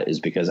doing that is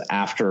because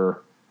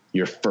after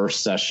your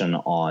first session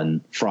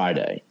on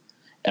Friday,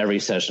 every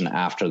session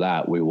after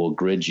that, we will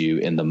grid you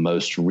in the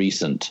most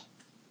recent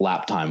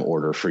lap time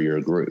order for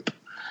your group.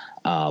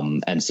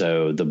 And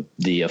so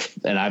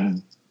and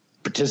I've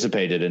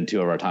participated in 2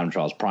 of our time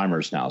trials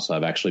primers now. So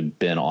I've actually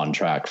been on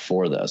track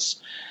for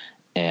this.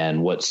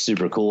 And what's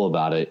super cool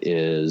about it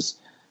is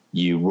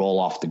you roll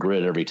off the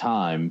grid every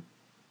time.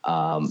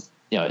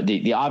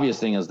 The obvious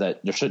thing is that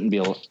there shouldn't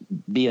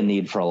be a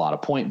need for a lot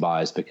of point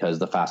buys because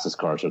the fastest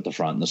cars are at the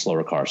front and the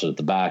slower cars are at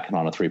the back. And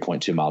on a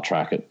 3.2 mile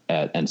track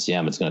at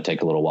NCM, it's going to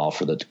take a little while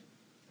for them to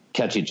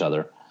catch each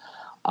other.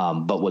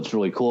 But what's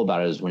really cool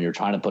about it is when you're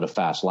trying to put a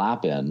fast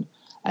lap in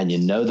and you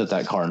know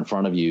that car in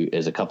front of you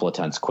is a couple of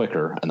tenths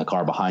quicker and the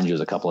car behind you is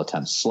a couple of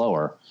tenths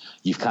slower,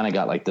 you've kind of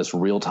got like this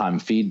real-time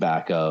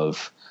feedback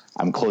of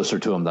I'm closer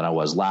to him than I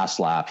was last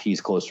lap. He's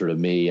closer to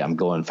me. I'm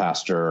going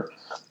faster.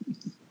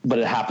 But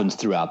it happens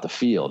throughout the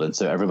field. And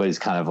so everybody's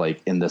kind of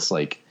like in this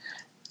like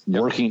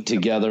working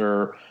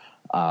together,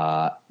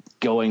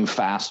 going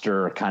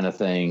faster kind of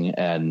thing.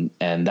 And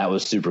that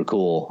was super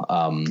cool.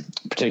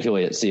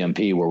 Particularly at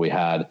CMP where we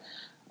had,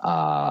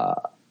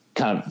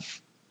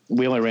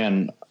 we only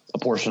ran a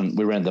portion,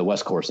 we ran the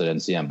West course at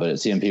NCM, but at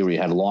CMP where you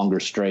had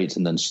longer straights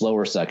and then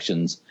slower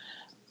sections,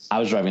 I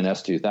was driving an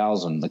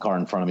S2000. The car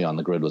in front of me on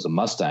the grid was a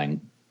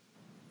Mustang.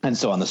 And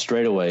so on the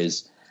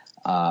straightaways,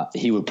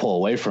 he would pull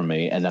away from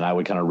me and then I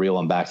would kind of reel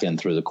him back in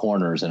through the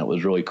corners. And it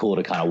was really cool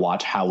to kind of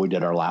watch how we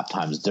did our lap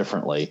times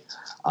differently.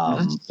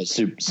 It's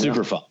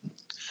super fun.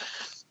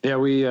 Yeah,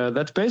 we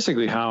that's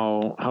basically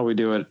how we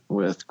do it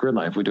with Grid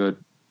Life. We do it,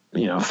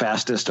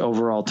 fastest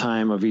overall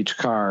time of each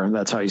car.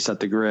 That's how you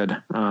set the grid,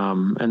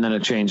 and then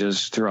it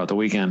changes throughout the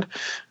weekend.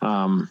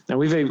 And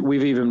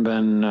we've even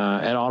been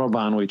at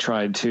Autobahn. We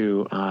tried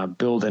to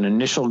build an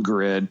initial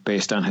grid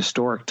based on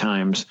historic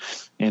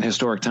times and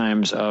historic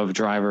times of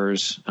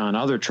drivers on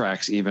other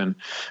tracks, even,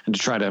 and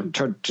to try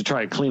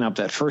to clean up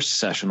that first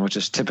session, which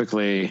is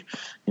typically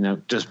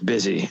just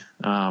busy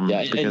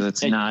because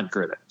it's not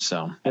gridded.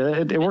 So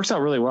it works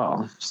out really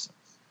well.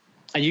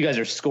 And you guys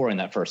are scoring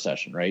that first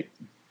session, right?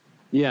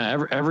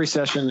 Yeah, every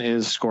session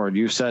is scored.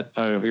 You set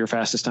your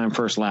fastest time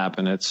first lap,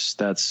 and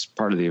that's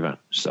part of the event.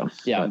 So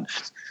yeah,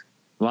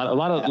 a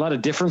lot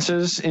of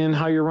differences in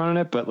how you're running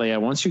it. But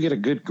once you get a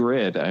good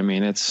grid, I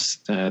mean, it's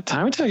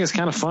time attack is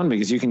kind of fun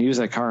because you can use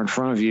that car in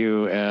front of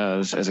you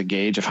as a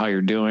gauge of how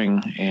you're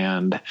doing,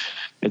 and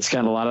it's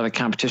got a lot of the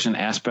competition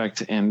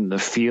aspect and the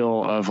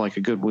feel of like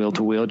a good wheel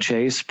to wheel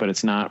chase, but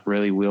it's not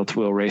really wheel to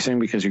wheel racing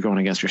because you're going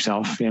against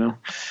yourself. Yeah,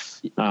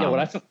 what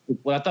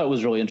I thought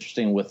was really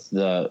interesting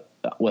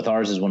with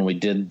ours is when we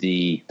did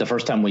the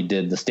first time we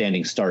did the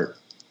standing start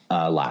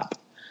lap.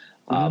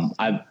 I'm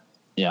an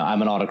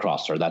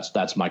autocrosser.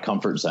 That's my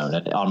comfort zone.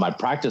 And on my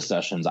practice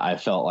sessions, I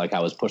felt like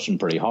I was pushing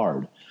pretty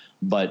hard.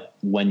 But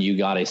when you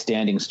got a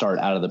standing start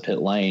out of the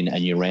pit lane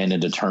and you ran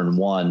into turn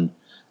one,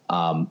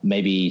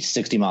 maybe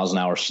 60 miles an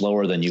hour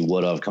slower than you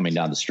would have coming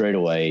down the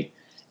straightaway,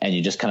 and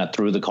you just kind of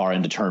threw the car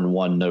into turn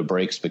one, no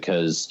brakes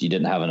because you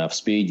didn't have enough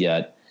speed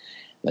yet,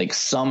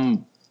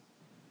 some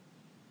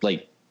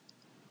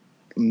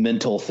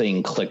mental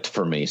thing clicked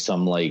for me.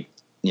 Some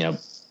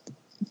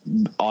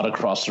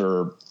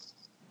autocrosser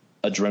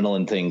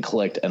adrenaline thing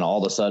clicked, and all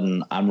of a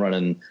sudden I'm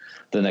running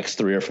the next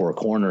 3 or 4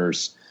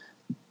 corners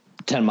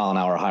 10 mile an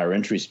hour higher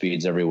entry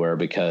speeds everywhere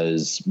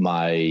because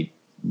my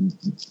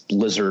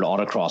lizard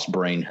autocross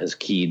brain has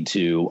keyed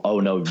to, oh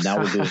no, now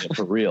we're doing it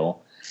for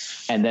real.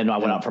 And then I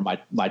went out for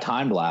my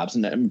timed laps,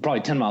 and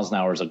probably 10 miles an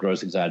hour is a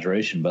gross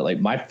exaggeration, but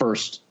my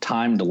first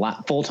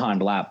full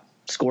timed lap,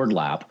 scored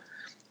lap,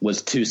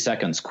 was 2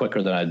 seconds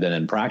quicker than I'd been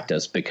in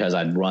practice because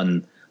I'd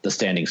run the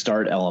standing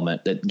start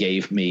element that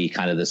gave me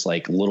kind of this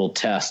little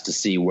test to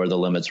see where the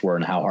limits were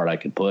and how hard I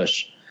could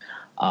push.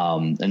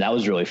 And that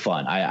was really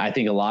fun. I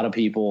think a lot of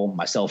people,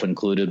 myself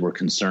included, were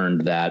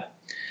concerned that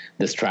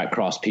this track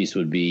cross piece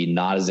would be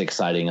not as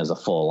exciting as a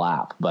full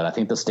lap. But I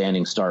think the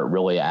standing start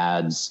really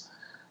adds,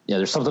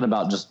 there's something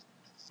about just,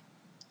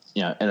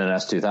 in an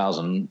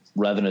S2000,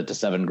 revving it to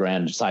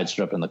 $7,000, side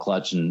stripping the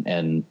clutch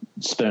and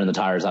spinning the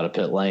tires out of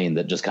pit lane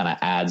that just kind of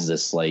adds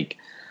this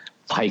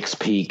Pikes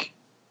Peak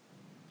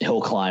hill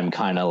climb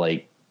kind of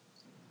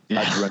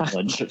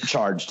adrenaline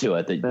charge to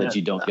it that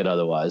you don't get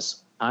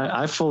otherwise.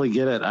 I fully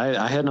get it.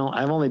 I've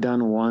only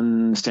done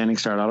one standing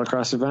start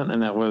autocross event,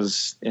 and that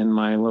was in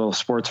my little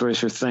sports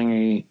racer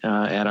thingy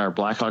at our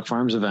Blackhawk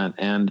Farms event.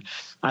 And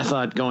I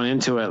thought going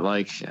into it,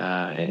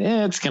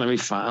 it's going to be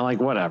fun,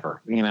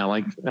 whatever,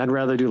 I'd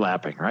rather do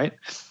lapping. Right.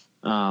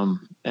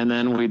 And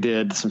then we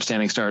did some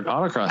standing start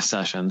autocross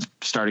sessions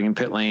starting in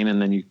pit lane.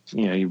 And then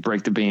you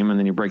break the beam, and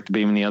then you break the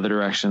beam in the other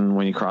direction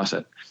when you cross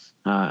it,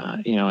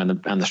 on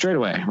the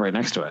straightaway right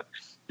next to it.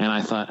 And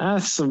I thought,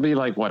 this will be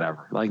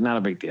whatever, not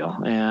a big deal.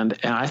 And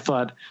I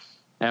thought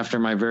after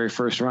my very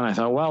first run, I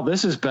thought, well,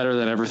 this is better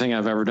than everything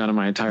I've ever done in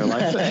my entire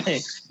life.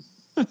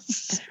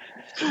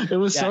 It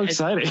was so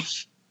exciting.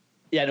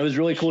 Yeah. And it was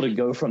really cool to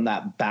go from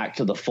that back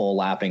to the full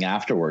lapping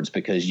afterwards,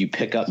 because you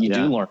pick up, do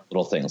learn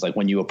little things. Like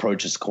when you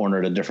approach this corner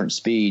at a different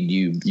speed,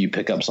 you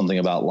pick up something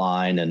about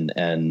line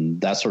and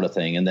that sort of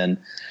thing. And then,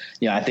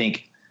 I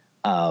think,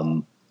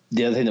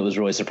 the other thing that was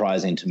really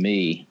surprising to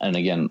me, and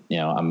again,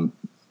 I'm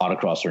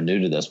autocrosser new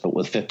to this, but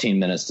with 15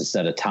 minutes to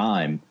set a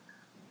time,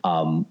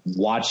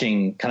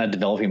 watching, kind of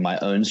developing my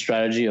own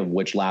strategy of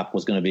which lap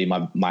was going to be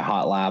my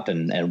hot lap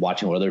and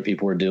watching what other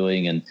people were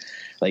doing and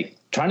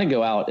trying to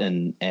go out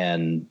and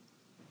in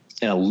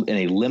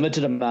a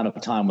limited amount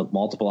of time with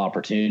multiple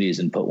opportunities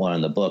and put one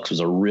in the books was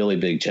a really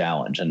big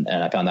challenge. And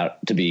I found that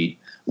to be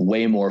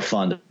way more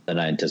fun than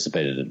I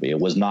anticipated it to be.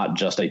 It was not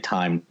just a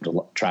timed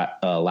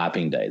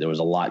lapping day. There was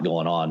a lot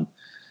going on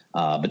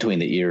between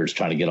the ears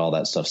trying to get all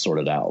that stuff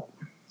sorted out.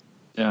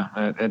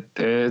 Yeah,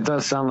 it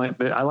does sound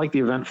like, I like the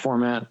event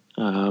format.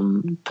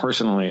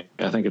 Personally,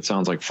 I think it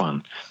sounds like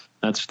fun.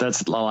 That's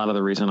a lot of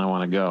the reason I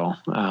want to go.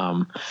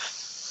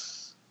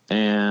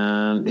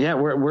 And yeah,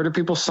 where do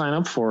people sign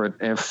up for it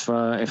if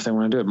they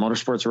want to do it?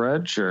 Motorsports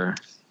Reg or?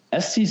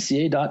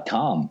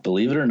 SCCA.com.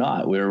 Believe it or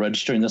not, we're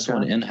registering this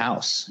one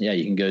in-house. Yeah,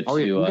 you can go to... Oh,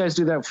 you guys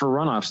do that for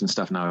runoffs and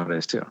stuff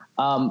nowadays, too.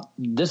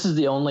 This is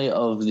the only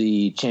of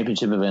the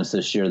championship events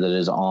this year that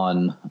is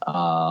on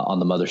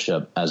the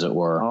mothership, as it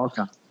were. Oh,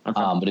 okay.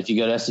 But if you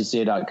go to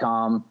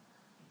SCCA.com,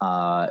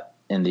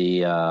 in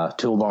the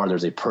toolbar,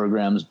 there's a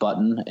programs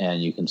button,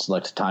 and you can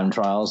select time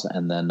trials,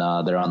 and then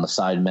they're on the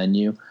side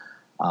menu.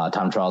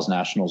 Time Trials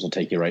Nationals will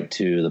take you right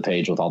to the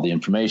page with all the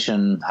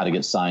information, how to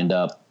get signed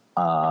up,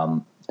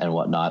 and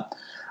whatnot.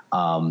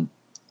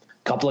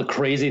 Couple of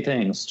crazy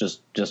things.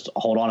 Just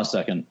hold on a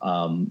second.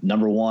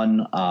 Number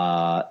one,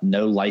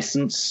 no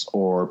license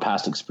or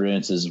past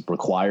experience is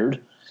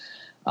required.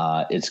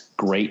 It's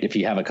great if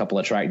you have a couple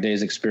of track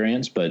days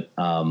experience, but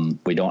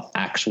we don't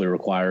actually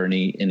require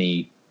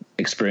any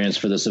experience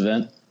for this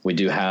event. We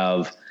do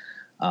have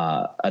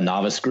a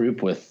novice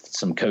group with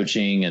some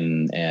coaching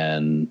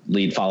and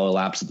lead follow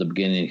laps at the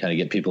beginning to kind of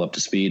get people up to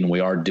speed. And we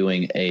are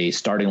doing a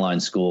starting line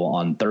school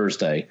on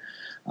Thursday.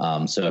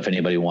 So if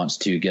anybody wants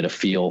to get a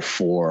feel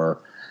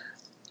for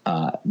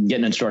get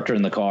an instructor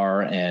in the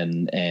car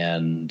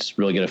and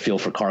really get a feel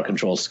for car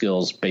control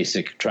skills,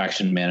 basic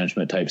traction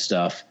management type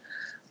stuff,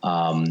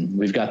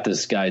 we've got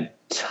this guy,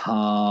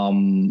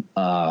 Tom,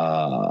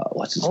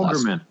 what's his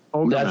name?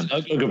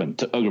 Ogerman.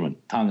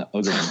 Tom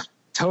Ogerman.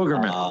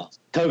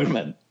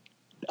 Togerman.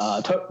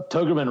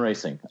 Togerman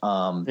Racing.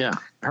 Yeah,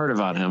 heard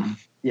about him.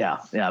 Yeah,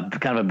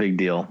 kind of a big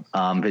deal.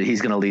 But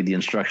he's going to lead the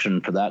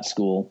instruction for that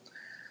school.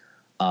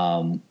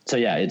 So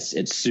yeah,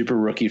 it's super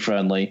rookie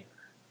friendly.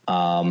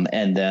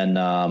 And then,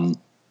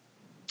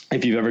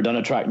 if you've ever done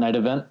a track night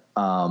event,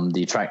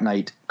 the track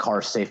night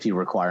car safety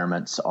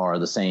requirements are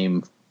the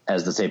same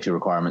as the safety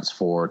requirements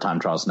for Time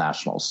Trials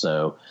Nationals.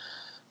 So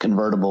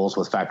convertibles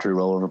with factory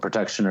rollover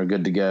protection are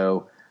good to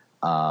go.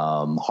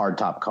 Hard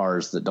top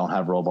cars that don't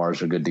have roll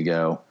bars are good to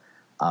go.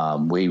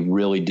 We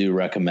really do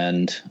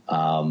recommend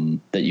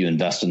that you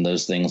invest in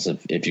those things.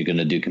 If you're going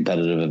to do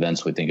competitive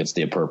events, we think it's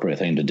the appropriate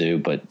thing to do,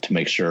 but to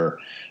make sure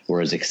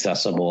we're as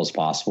accessible as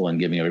possible and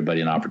giving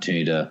everybody an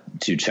opportunity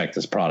to check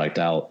this product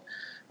out,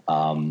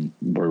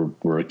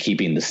 we're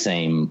keeping the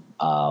same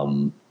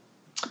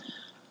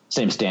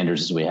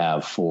standards as we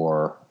have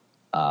for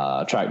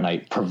track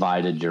night,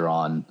 provided you're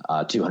on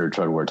 200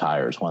 tread-wear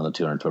tires, one of the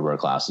 200 tread-wear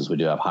classes. We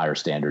do have higher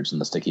standards in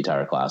the sticky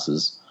tire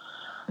classes.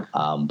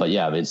 But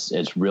yeah,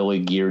 it's really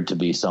geared to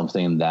be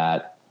something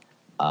that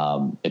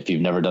if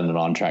you've never done an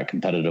on-track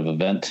competitive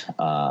event,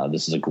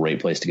 this is a great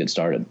place to get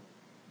started.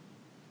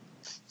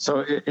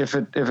 So if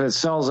it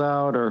sells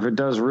out, or if it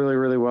does really,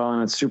 really well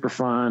and it's super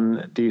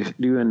fun, do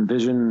you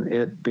envision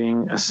it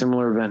being a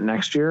similar event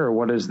next year, or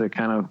what is the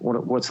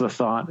what's the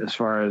thought as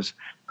far as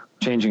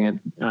changing it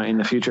in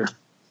the future?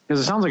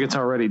 Because it sounds like it's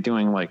already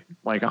doing like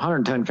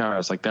 110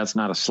 cars. Like, that's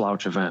not a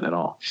slouch event at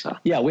all. So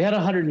yeah, we had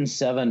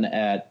 107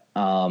 at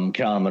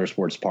Carolina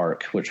Motorsports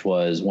Park, which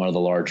was one of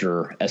the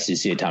larger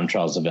SCCA time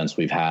trials events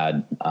we've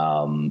had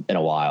in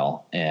a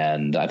while.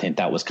 And I think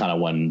that was kind of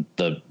when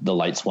the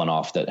lights went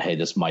off that, hey,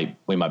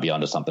 we might be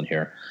onto something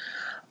here.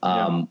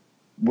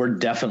 We're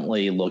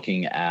definitely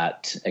looking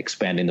at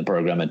expanding the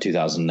program in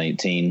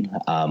 2018.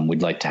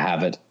 We'd like to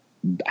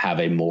have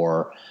a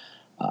more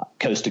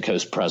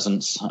coast-to-coast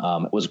presence.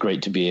 It was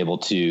great to be able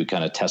to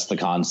kind of test the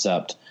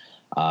concept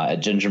at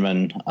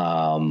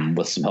Gingerman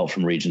with some help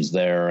from regions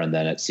there, and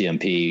then at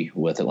CMP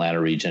with Atlanta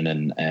region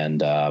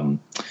and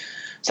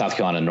South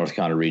Carolina and North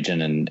Carolina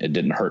region. And it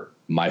didn't hurt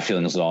my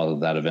feelings at all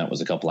that event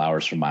was a couple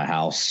hours from my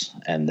house.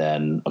 And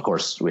then, of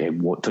course, we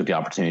took the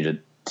opportunity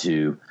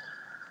to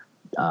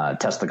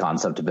test the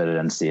concept a bit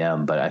at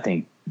NCM. But I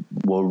think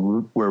where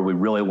we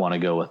really want to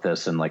go with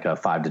this in like a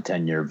 5 to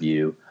 10 year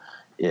view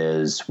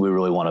is we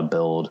really want to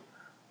build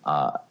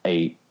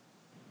a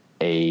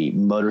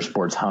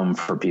motorsports home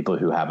for people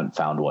who haven't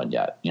found one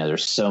yet. You know,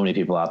 there's so many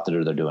people out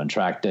there that are doing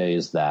track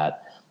days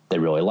that they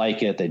really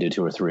like it. They do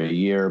 2 or 3 a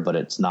year, but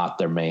it's not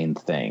their main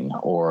thing.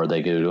 Or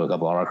they go to a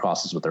couple of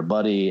autocrosses with their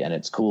buddy and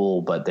it's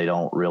cool, but they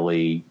don't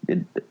really, I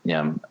don't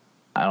know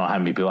how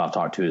many people I've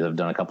talked to that have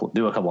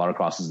do a couple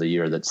autocrosses a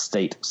year that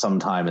state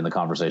sometime in the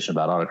conversation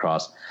about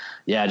autocross,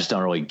 I just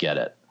don't really get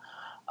it.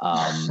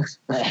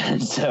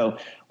 And so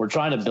we're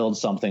trying to build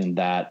something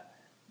that,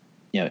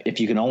 if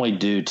you can only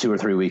do 2 or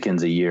 3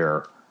 weekends a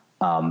year,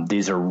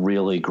 these are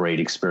really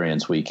great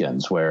experience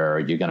weekends where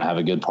you're going to have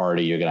a good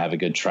party. You're going to have a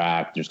good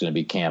track. There's going to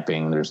be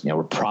camping.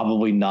 We're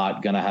probably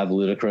not going to have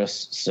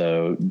ludicrous.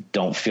 So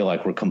don't feel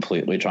like we're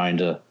completely trying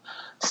to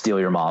steal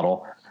your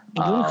model.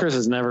 Ludicrous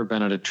has never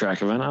been at a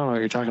track event. I don't know what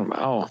you're talking about.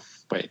 Oh,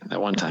 wait, that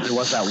one time. There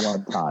was that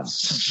one time.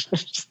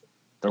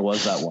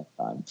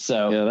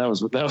 So yeah, that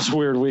was a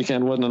weird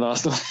weekend, wasn't it,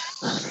 Austin?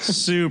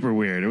 Super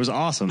weird. It was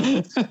awesome.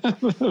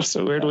 It was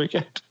a weird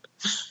weekend.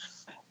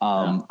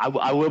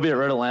 I will be at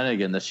Red Atlanta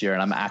again this year,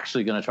 and I'm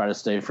actually going to try to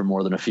stay for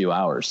more than a few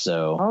hours.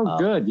 So,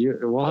 good.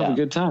 We'll have a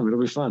good time. It'll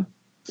be fun.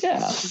 Yeah.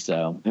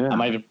 So I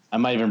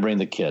might even bring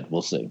the kid.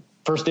 We'll see.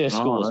 First day of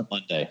school is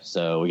Monday,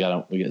 so it's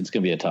going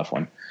to be a tough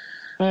one.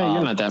 Hey,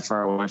 you're not that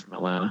far away from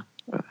Atlanta.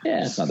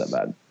 Yeah, it's not that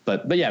bad.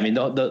 But yeah, I mean,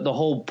 the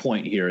whole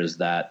point here is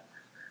that,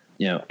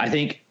 I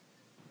think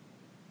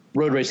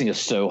road racing is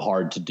so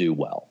hard to do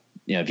well.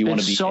 You know, if you want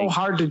to be so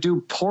hard to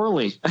do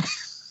poorly.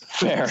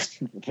 fair.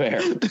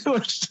 Dude,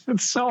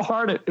 it's so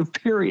hard.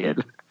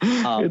 Period.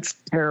 It's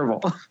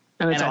terrible,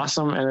 and it's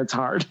awesome, and it's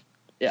hard.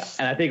 Yeah,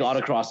 and I think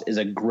autocross is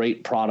a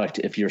great product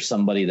if you're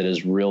somebody that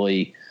is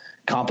really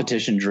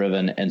competition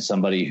driven and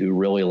somebody who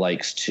really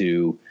likes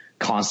to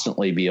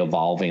constantly be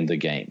evolving the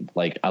game.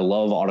 Like, I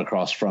love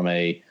autocross from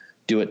a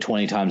do it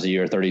 20 times a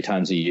year, 30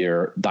 times a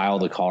year, dial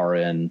the car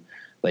in,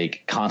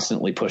 like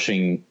constantly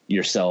pushing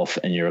yourself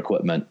and your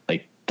equipment.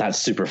 Like, that's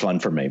super fun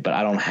for me, but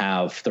I don't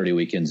have 30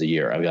 weekends a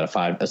year. I've got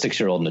a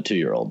 6-year-old and a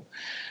 2-year-old.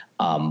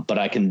 But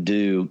I can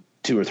do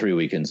 2 or 3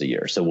 weekends a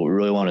year. So what we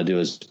really want to do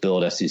is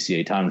build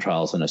SCCA time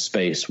trials in a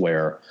space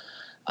where,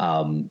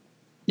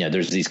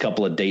 there's these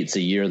couple of dates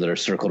a year that are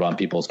circled on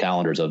people's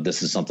calendars of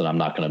this is something I'm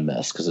not going to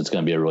miss because it's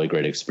going to be a really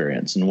great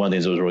experience. And one of the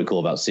things that was really cool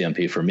about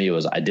CMP for me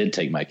was I did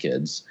take my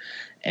kids,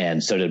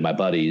 and so did my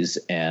buddies,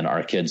 and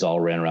our kids all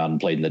ran around and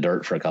played in the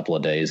dirt for a couple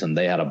of days, and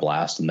they had a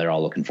blast, and they're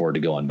all looking forward to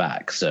going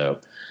back. So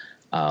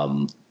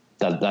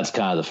that's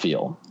kind of the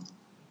feel.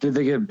 Did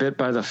they get bit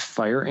by the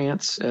fire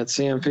ants at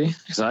CMP?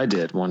 Because I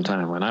did one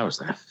time when I was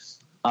there.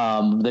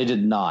 They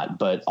did not,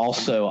 but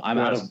also I'm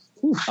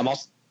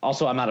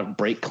out of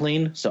brake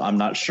clean, so I'm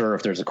not sure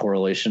if there's a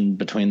correlation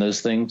between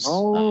those things.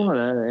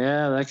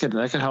 That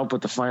could help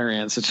with the fire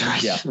ant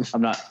situation.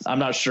 Yeah, I'm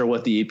not sure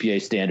what the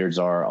EPA standards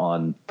are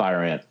on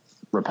fire ant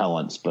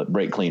repellents, but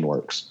brake clean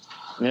works.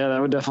 Yeah,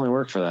 that would definitely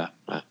work for that.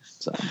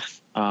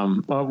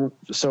 The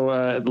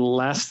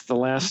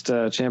last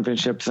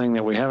championship thing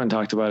that we haven't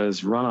talked about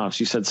is runoffs.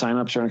 You said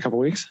signups are in a couple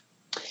weeks.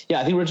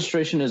 Yeah, I think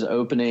registration is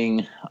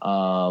opening.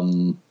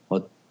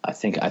 I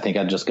think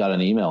I just got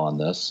an email on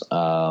this.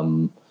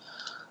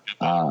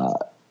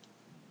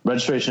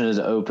 Registration is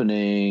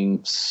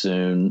opening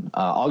soon.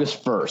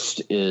 August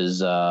 1st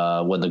is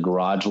when the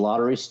garage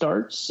lottery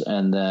starts,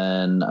 and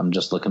then I'm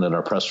just looking at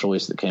our press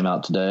release that came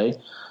out today.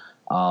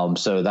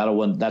 So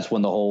that's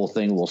when the whole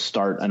thing will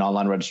start, and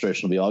online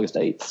registration will be August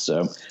 8th.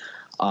 So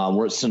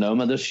we're at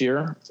Sonoma this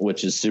year,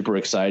 which is super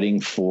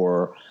exciting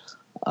for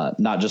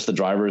not just the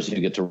drivers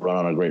who get to run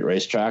on a great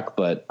racetrack,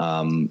 but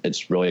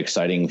it's really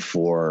exciting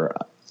for,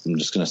 I'm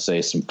just going to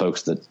say, some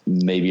folks that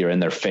maybe are in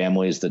their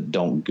families that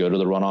don't go to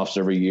the runoffs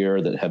every year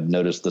that have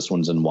noticed this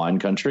one's in wine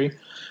country.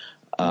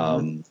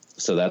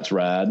 So that's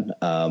rad.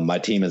 My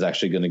team is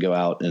actually going to go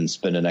out and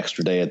spend an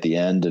extra day at the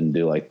end and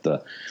do like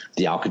the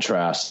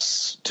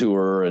Alcatraz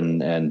tour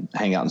and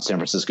hang out in San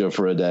Francisco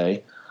for a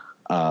day.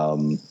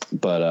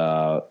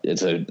 But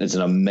it's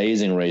an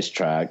amazing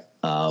racetrack.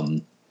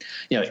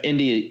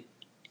 Indy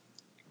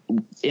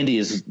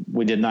is,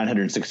 we did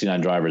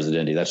 969 drivers at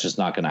Indy. That's just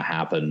not going to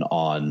happen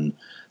on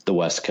the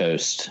West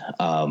Coast.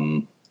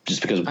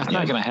 Just because that's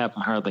not going to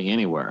happen hardly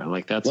anywhere.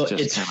 Like that's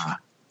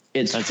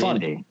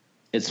funny. Indy.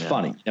 It's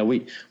funny. Now,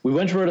 we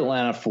went to Road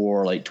Atlanta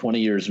for like 20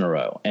 years in a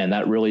row, and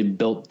that really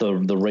built the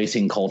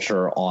racing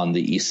culture on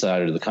the east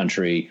side of the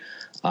country.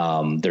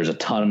 There's a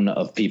ton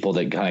of people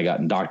that kind of got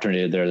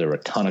indoctrinated there. There were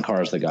a ton of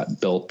cars that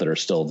got built that are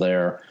still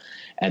there.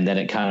 And then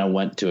it kind of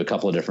went to a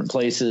couple of different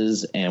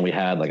places, and we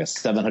had like a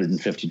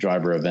 750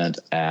 driver event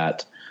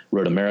at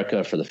Road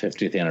America for the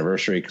 50th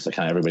anniversary because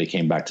kind of everybody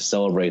came back to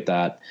celebrate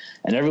that.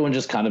 And everyone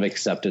just kind of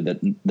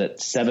accepted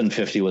that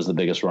 750 was the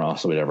biggest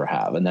runoff we'd ever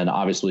have. And then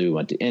obviously we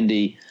went to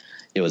Indy.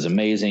 It was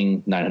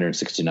amazing,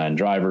 969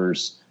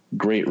 drivers,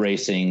 great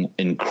racing,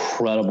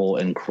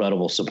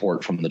 incredible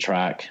support from the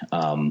track.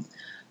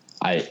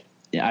 I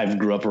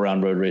grew up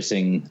around road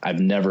racing. I've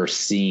never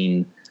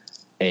seen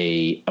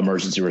a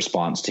emergency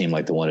response team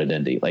like the one at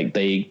Indy. Like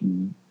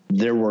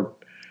there were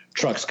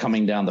trucks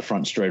coming down the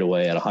front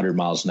straightaway at 100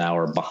 miles an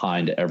hour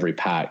behind every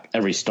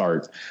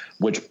start,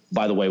 which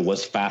by the way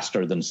was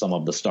faster than some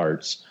of the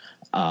starts.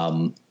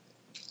 And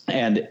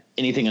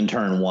anything in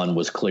turn one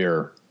was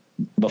clear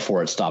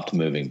before it stopped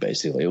moving.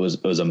 Basically, it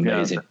was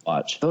amazing to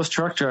watch. Those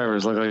truck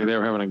drivers look like they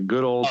were having a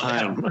good old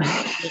time.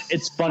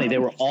 It's funny. They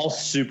were all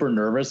super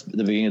nervous at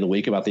the beginning of the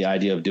week about the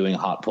idea of doing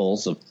hot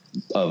pulls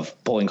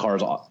of pulling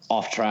cars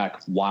off track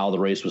while the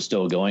race was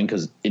still going,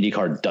 because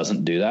IndyCar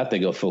doesn't do that. They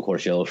go full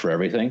course yellow for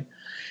everything.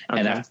 Okay.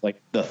 And after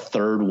like the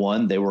third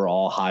one, they were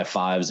all high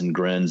fives and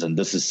grins and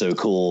this is so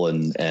cool.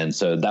 And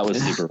so that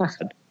was super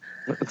rad.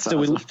 So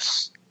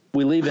awesome.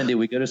 We leave Indy,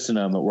 we go to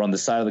Sonoma. We're on the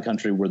side of the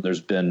country where there's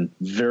been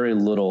very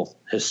little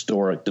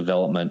historic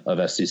development of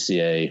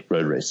SCCA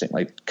road racing.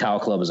 Like Cow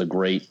Club and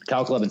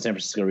San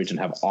Francisco region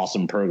have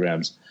awesome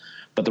programs,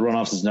 but the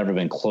runoffs has never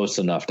been close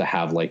enough to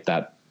have like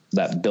that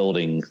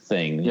building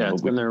thing. Yeah,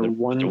 it's been there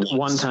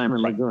one time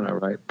in Laguna,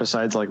 right?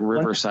 Besides like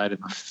Riverside.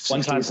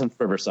 One time since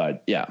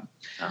Riverside, yeah.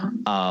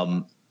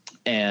 But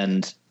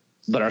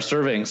our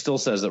surveying still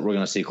says that we're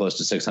going to see close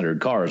to 600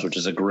 cars, which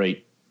is a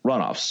great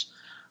runoffs.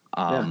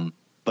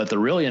 But the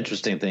really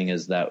interesting thing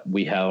is that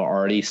we have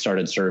already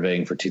started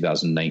surveying for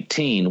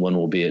 2019 when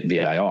we'll be at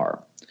VIR.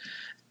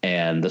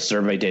 And the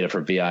survey data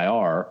for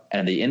VIR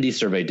and the Indy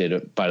survey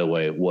data, by the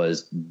way,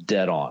 was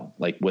dead on,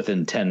 like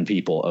within 10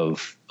 people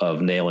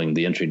of nailing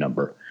the entry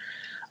number.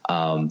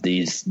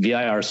 These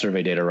VIR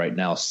survey data right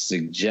now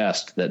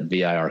suggest that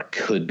VIR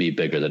could be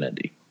bigger than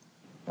Indy.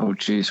 Oh,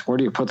 geez. Where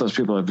do you put those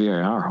people at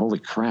VIR? Holy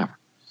crap.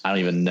 I don't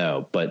even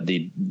know, but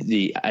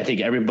I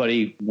think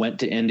everybody went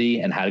to Indy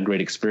and had a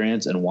great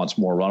experience and wants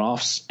more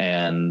runoffs.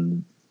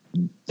 And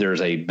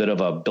there's a bit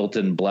of a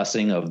built-in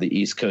blessing of the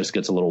East Coast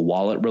gets a little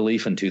wallet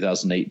relief in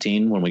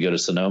 2018 when we go to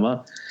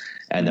Sonoma,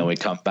 and then we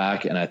come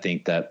back. And I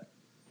think that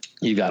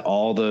you've got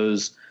all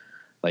those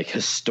like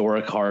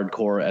historic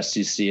hardcore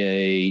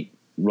SCCA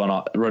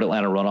Road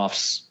Atlanta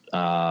runoffs,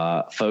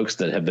 folks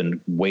that have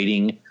been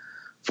waiting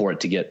for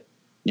it to get,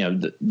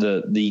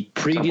 the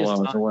previous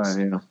couple hours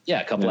away,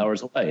 a couple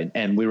hours away.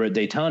 And we were at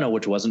Daytona,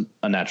 which wasn't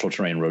a natural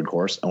terrain road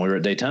course. And we were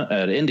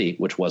at Indy,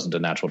 which wasn't a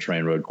natural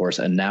terrain road course.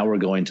 And now we're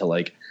going to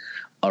like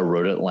a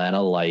Road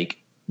Atlanta,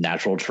 like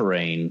natural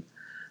terrain,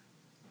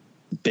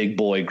 big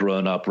boy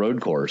grown up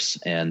road course.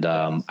 And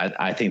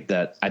I think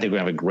we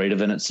have a great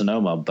event at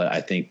Sonoma, but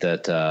I think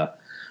that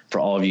for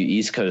all of you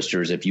East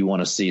Coasters, if you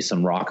want to see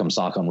some rock'em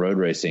sock'em road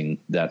racing,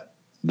 that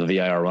the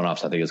VIR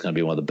runoffs, I think is going to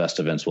be one of the best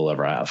events we'll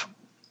ever have.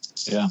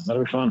 Yeah,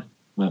 that'll be fun.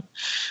 A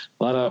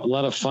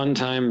lot of fun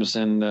times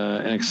and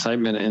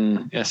excitement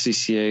in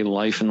SCCA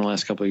life in the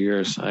last couple of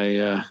years.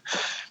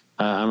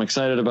 I'm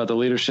excited about the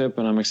leadership,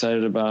 and I'm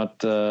excited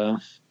about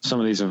some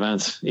of these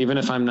events. Even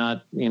if I'm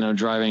not,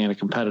 driving at a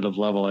competitive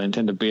level, I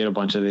intend to be at a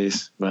bunch of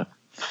these. But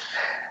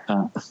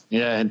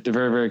very,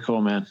 very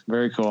cool, man.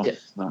 Very cool.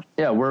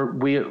 Yeah,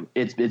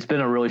 it's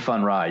been a really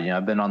fun ride.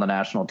 I've been on the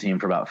national team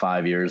for about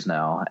 5 years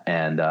now,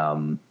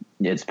 and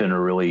it's been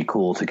really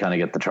cool to kind of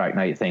get the track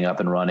night thing up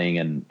and running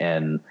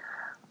and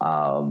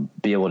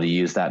be able to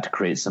use that to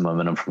create some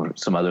momentum for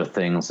some other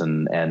things,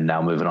 and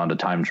now moving on to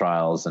time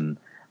trials, and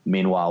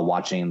meanwhile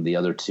watching the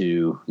other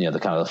two, the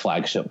kind of the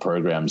flagship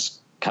programs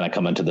kind of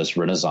come into this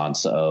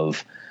renaissance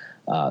of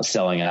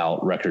selling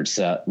out record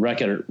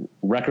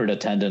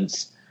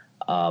attendance.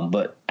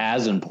 But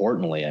as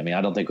importantly,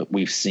 I don't think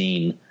we've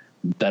seen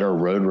better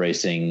road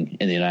racing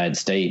in the United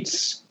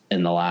States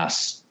in the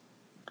last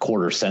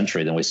quarter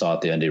century than we saw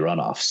at the Indy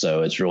runoff.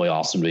 So it's really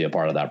awesome to be a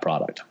part of that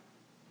product.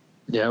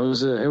 Yeah,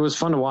 it was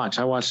fun to watch.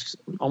 I watched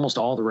almost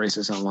all the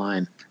races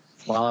online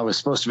while I was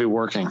supposed to be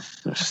working.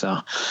 So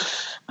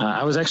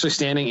I was actually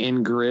standing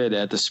in grid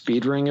at the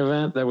Speed Ring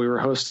event that we were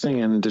hosting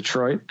in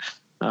Detroit.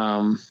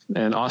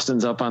 And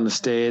Austin's up on the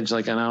stage,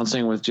 like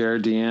announcing with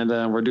Jared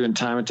Deanda, and we're doing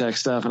time attack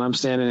stuff. And I'm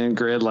standing in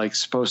grid, like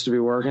supposed to be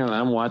working, and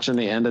I'm watching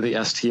the end of the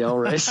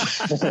STL race,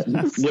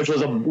 which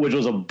was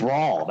a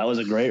brawl. That was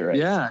a great race.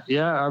 Yeah.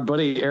 Our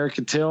buddy Eric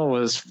Cattell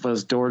was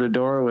door to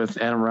door with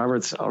Adam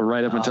Roberts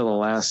right up until the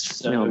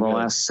last, the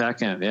last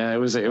second. Yeah, it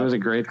was a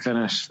great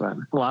finish. But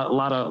a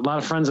lot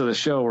of friends of the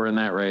show were in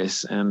that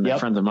race, and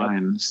friends of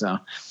mine. So.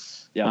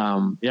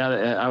 Yeah.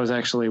 I was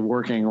actually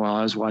working while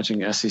I was watching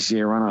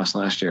SCCA runoffs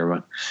last year,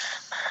 but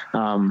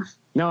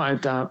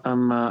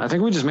I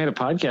think we just made a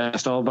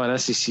podcast all about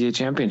SCCA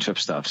championship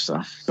stuff.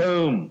 So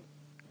boom,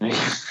 drop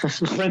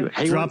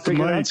the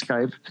mic.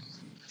 Skype.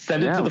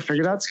 Send it to the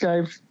figured out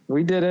Skype.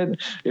 We did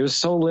it. It was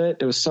so lit.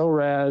 It was so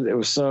rad. It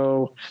was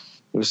so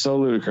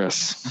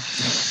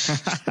ludicrous.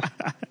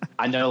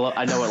 I know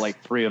what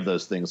like 3 of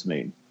those things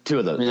mean. 2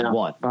 of those.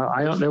 One.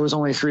 There was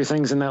only 3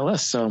 things in that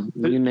list, so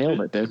you nailed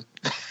it, dude.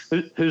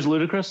 Who's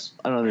ludicrous?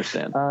 I don't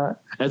understand.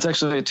 It's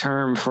actually a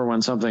term for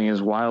when something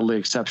is wildly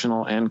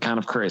exceptional and kind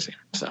of crazy.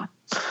 So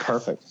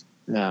perfect.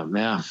 Yeah.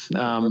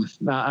 I'm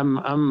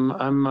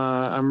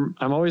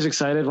always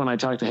excited when I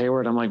talk to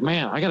Heyward. I'm like,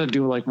 man, I got to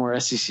do like more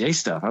SCCA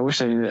stuff. I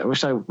wish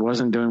I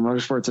wasn't doing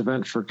motorsports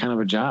event for kind of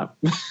a job.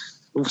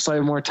 So I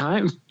have more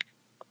time.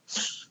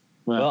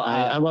 Well,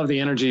 I love the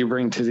energy you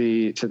bring to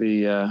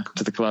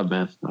the club,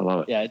 man. I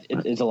love it. Yeah,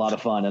 it's a lot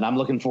of fun, and I'm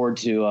looking forward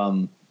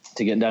to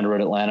getting down to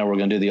Road Atlanta. We're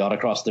going to do the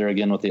autocross there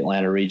again with the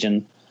Atlanta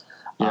region.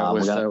 Yeah,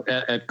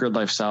 at Grid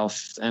Life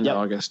South end of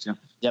August. Yeah.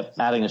 Yep,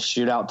 adding a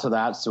shootout to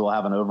that, so we'll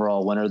have an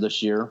overall winner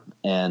this year,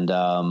 and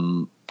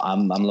I'm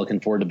looking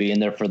forward to being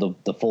there for the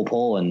full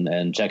pull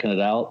and checking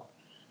it out.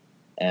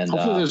 And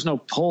hopefully there's no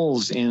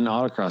pulls in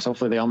autocross.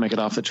 Hopefully they all make it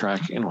off the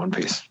track in one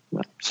piece.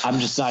 I'm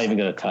just not even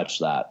going to touch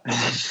that.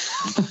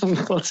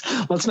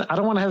 let's not, I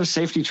don't want to have a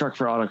safety truck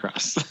for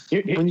autocross.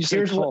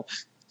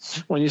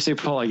 When you say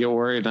pull, I get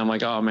worried. I'm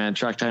like, oh man,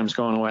 track time's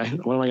going away.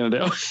 What am I going to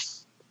do?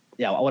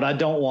 Yeah, what I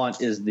don't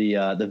want is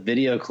the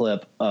video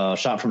clip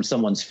shot from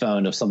someone's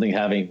phone of something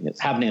happening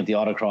at the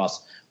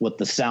autocross with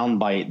the sound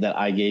bite that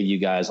I gave you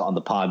guys on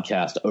the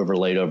podcast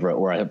overlaid over it,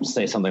 where I have to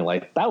say something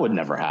like, that would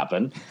never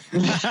happen.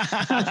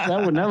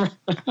 That would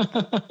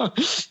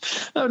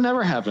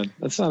never happen.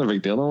 That's not a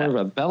big deal. Don't worry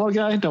about that little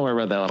guy. Don't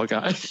worry about that little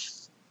guy.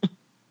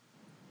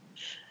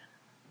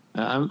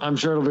 I'm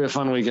sure it'll be a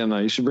fun weekend though.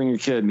 You should bring your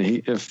kid, and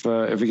if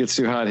it gets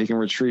too hot, he can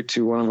retreat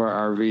to one of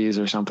our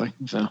RVs or something.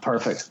 So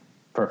perfect.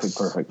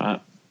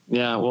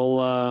 Yeah,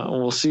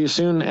 we'll see you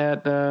soon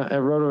at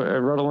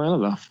Road Atlanta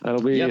though.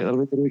 That'll be a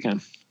good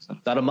weekend. So.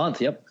 About a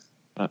month. Yep.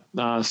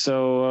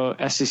 So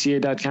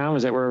SCCA.com,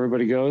 is that where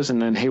everybody goes?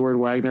 And then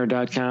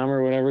HeywardWagner.com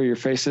or whatever your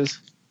face is.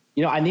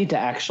 I need to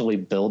actually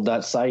build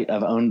that site.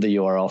 I've owned the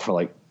URL for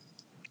like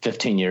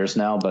 15 years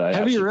now, but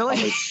have you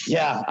really?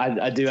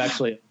 I do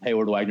actually.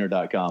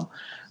 HeywardWagner.com.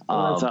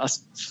 That's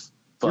awesome.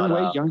 You're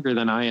way younger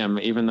than I am,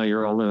 even though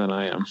you're older than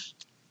I am.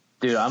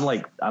 Dude, I'm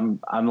like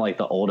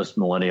the oldest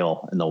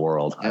millennial in the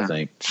world. I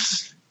think.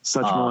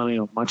 Such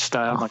millennial, much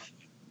style.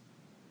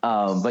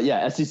 But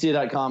yeah,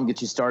 SCCA.com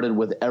gets you started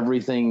with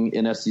everything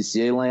in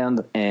SCCA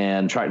land,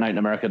 and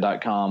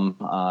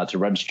TrackNightInAmerica.com to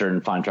register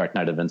and find track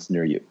night events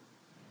near you.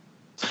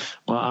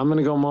 Well, I'm going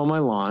to go mow my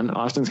lawn.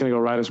 Austin's going to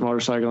go ride his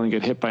motorcycle and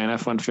get hit by an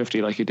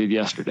F-150 like he did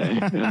yesterday.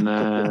 And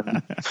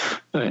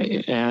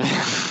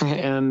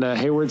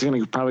Heyward's going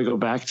to probably go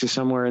back to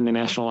somewhere in the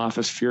national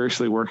office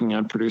furiously working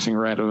on producing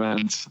ride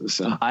events.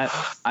 So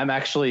I'm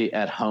actually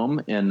at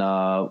home in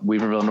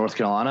Weaverville, North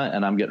Carolina,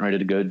 and I'm getting ready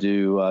to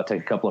go take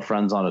a couple of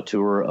friends on a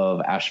tour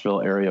of Asheville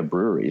area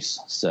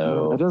breweries.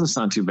 So that doesn't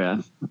sound too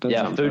bad.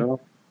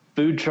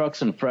 Food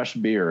trucks and fresh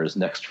beer is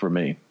next for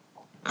me.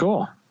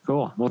 Cool.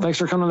 Well, thanks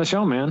for coming on the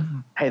show,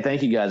 man. Hey,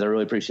 thank you guys. I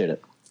really appreciate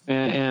it.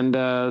 And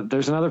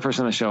there's another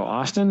person on the show.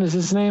 Austin is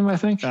his name, I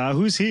think.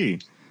 Who's he?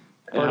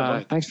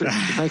 Thanks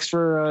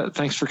for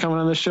coming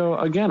on the show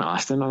again,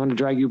 Austin. I'm going to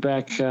drag you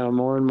back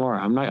more and more.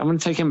 I'm going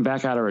to take him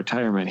back out of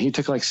retirement. He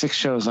took like 6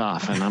 shows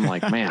off, and I'm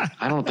like, man,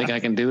 I don't think I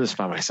can do this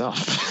by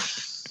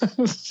myself.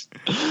 But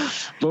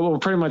we'll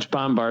pretty much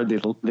bombard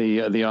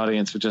the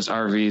audience with just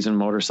RVs and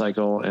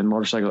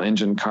motorcycle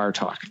engine car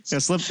talk. Yeah,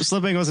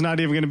 Slipping was not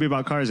even going to be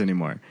about cars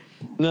anymore.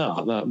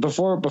 No.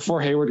 Before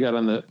Heyward got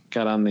on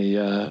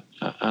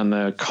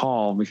the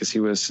call, because he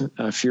was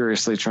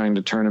furiously trying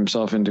to turn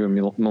himself into a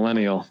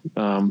millennial,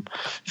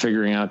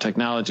 figuring out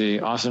technology.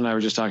 Austin and I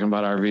were just talking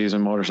about RVs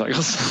and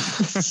motorcycles.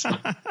 So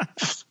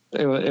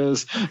it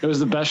was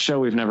the best show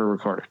we've never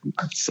recorded.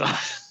 So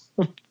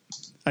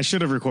I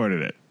should have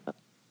recorded it.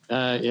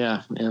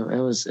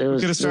 It was. We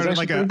could have started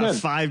like a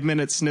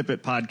 5-minute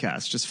snippet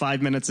podcast, just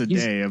 5 minutes a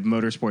day of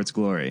motorsports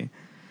glory.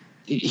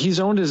 He's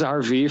owned his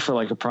RV for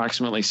like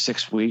approximately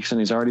 6 weeks, and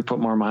he's already put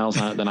more miles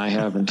on it than I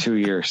have in 2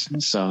 years.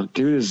 So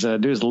dude is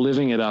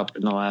living it up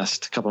in the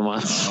last couple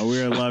months. Oh, we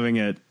are loving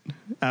it.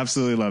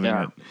 Absolutely loving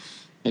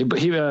it.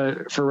 He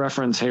for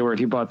reference, Heyward,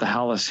 he bought the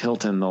Hollis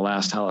Hilton, the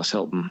last Hollis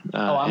Hilton.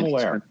 I'm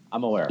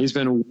aware. He's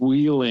been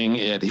wheeling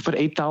it. He put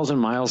 8,000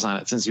 miles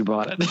on it since he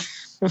bought it.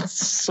 It's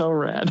so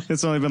rad.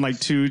 It's only been like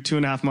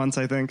 2.5 months,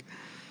 I think.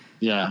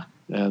 Yeah.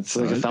 It's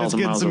like 1,000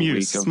 miles a week.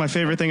 It's my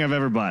favorite thing I've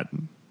ever bought.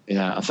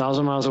 Yeah,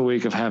 1,000 miles a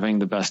week of having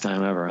the best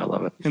time ever. I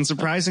love it. And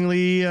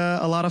surprisingly,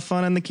 a lot of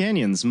fun in the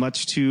canyons,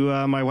 much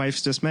to my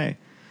wife's dismay.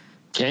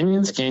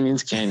 Canyons.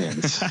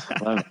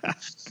 Love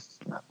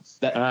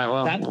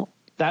it.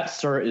 That,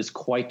 sir, is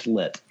quite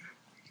lit.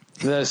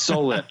 That is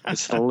so lit.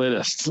 It's the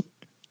littest.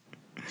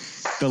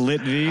 The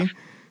lit V?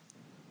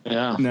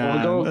 Yeah.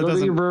 Nah, go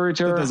to your brewery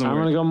tour. I'm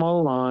going to go mow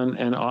the lawn,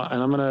 and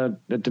I'm going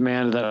to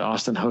demand that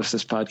Austin host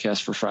this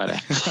podcast for Friday.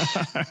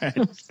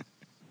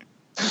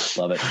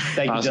 Love it.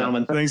 Thank you,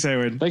 gentlemen. Thanks,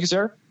 Heyward. Thank you,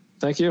 sir.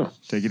 Thank you.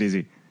 Take it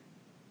easy.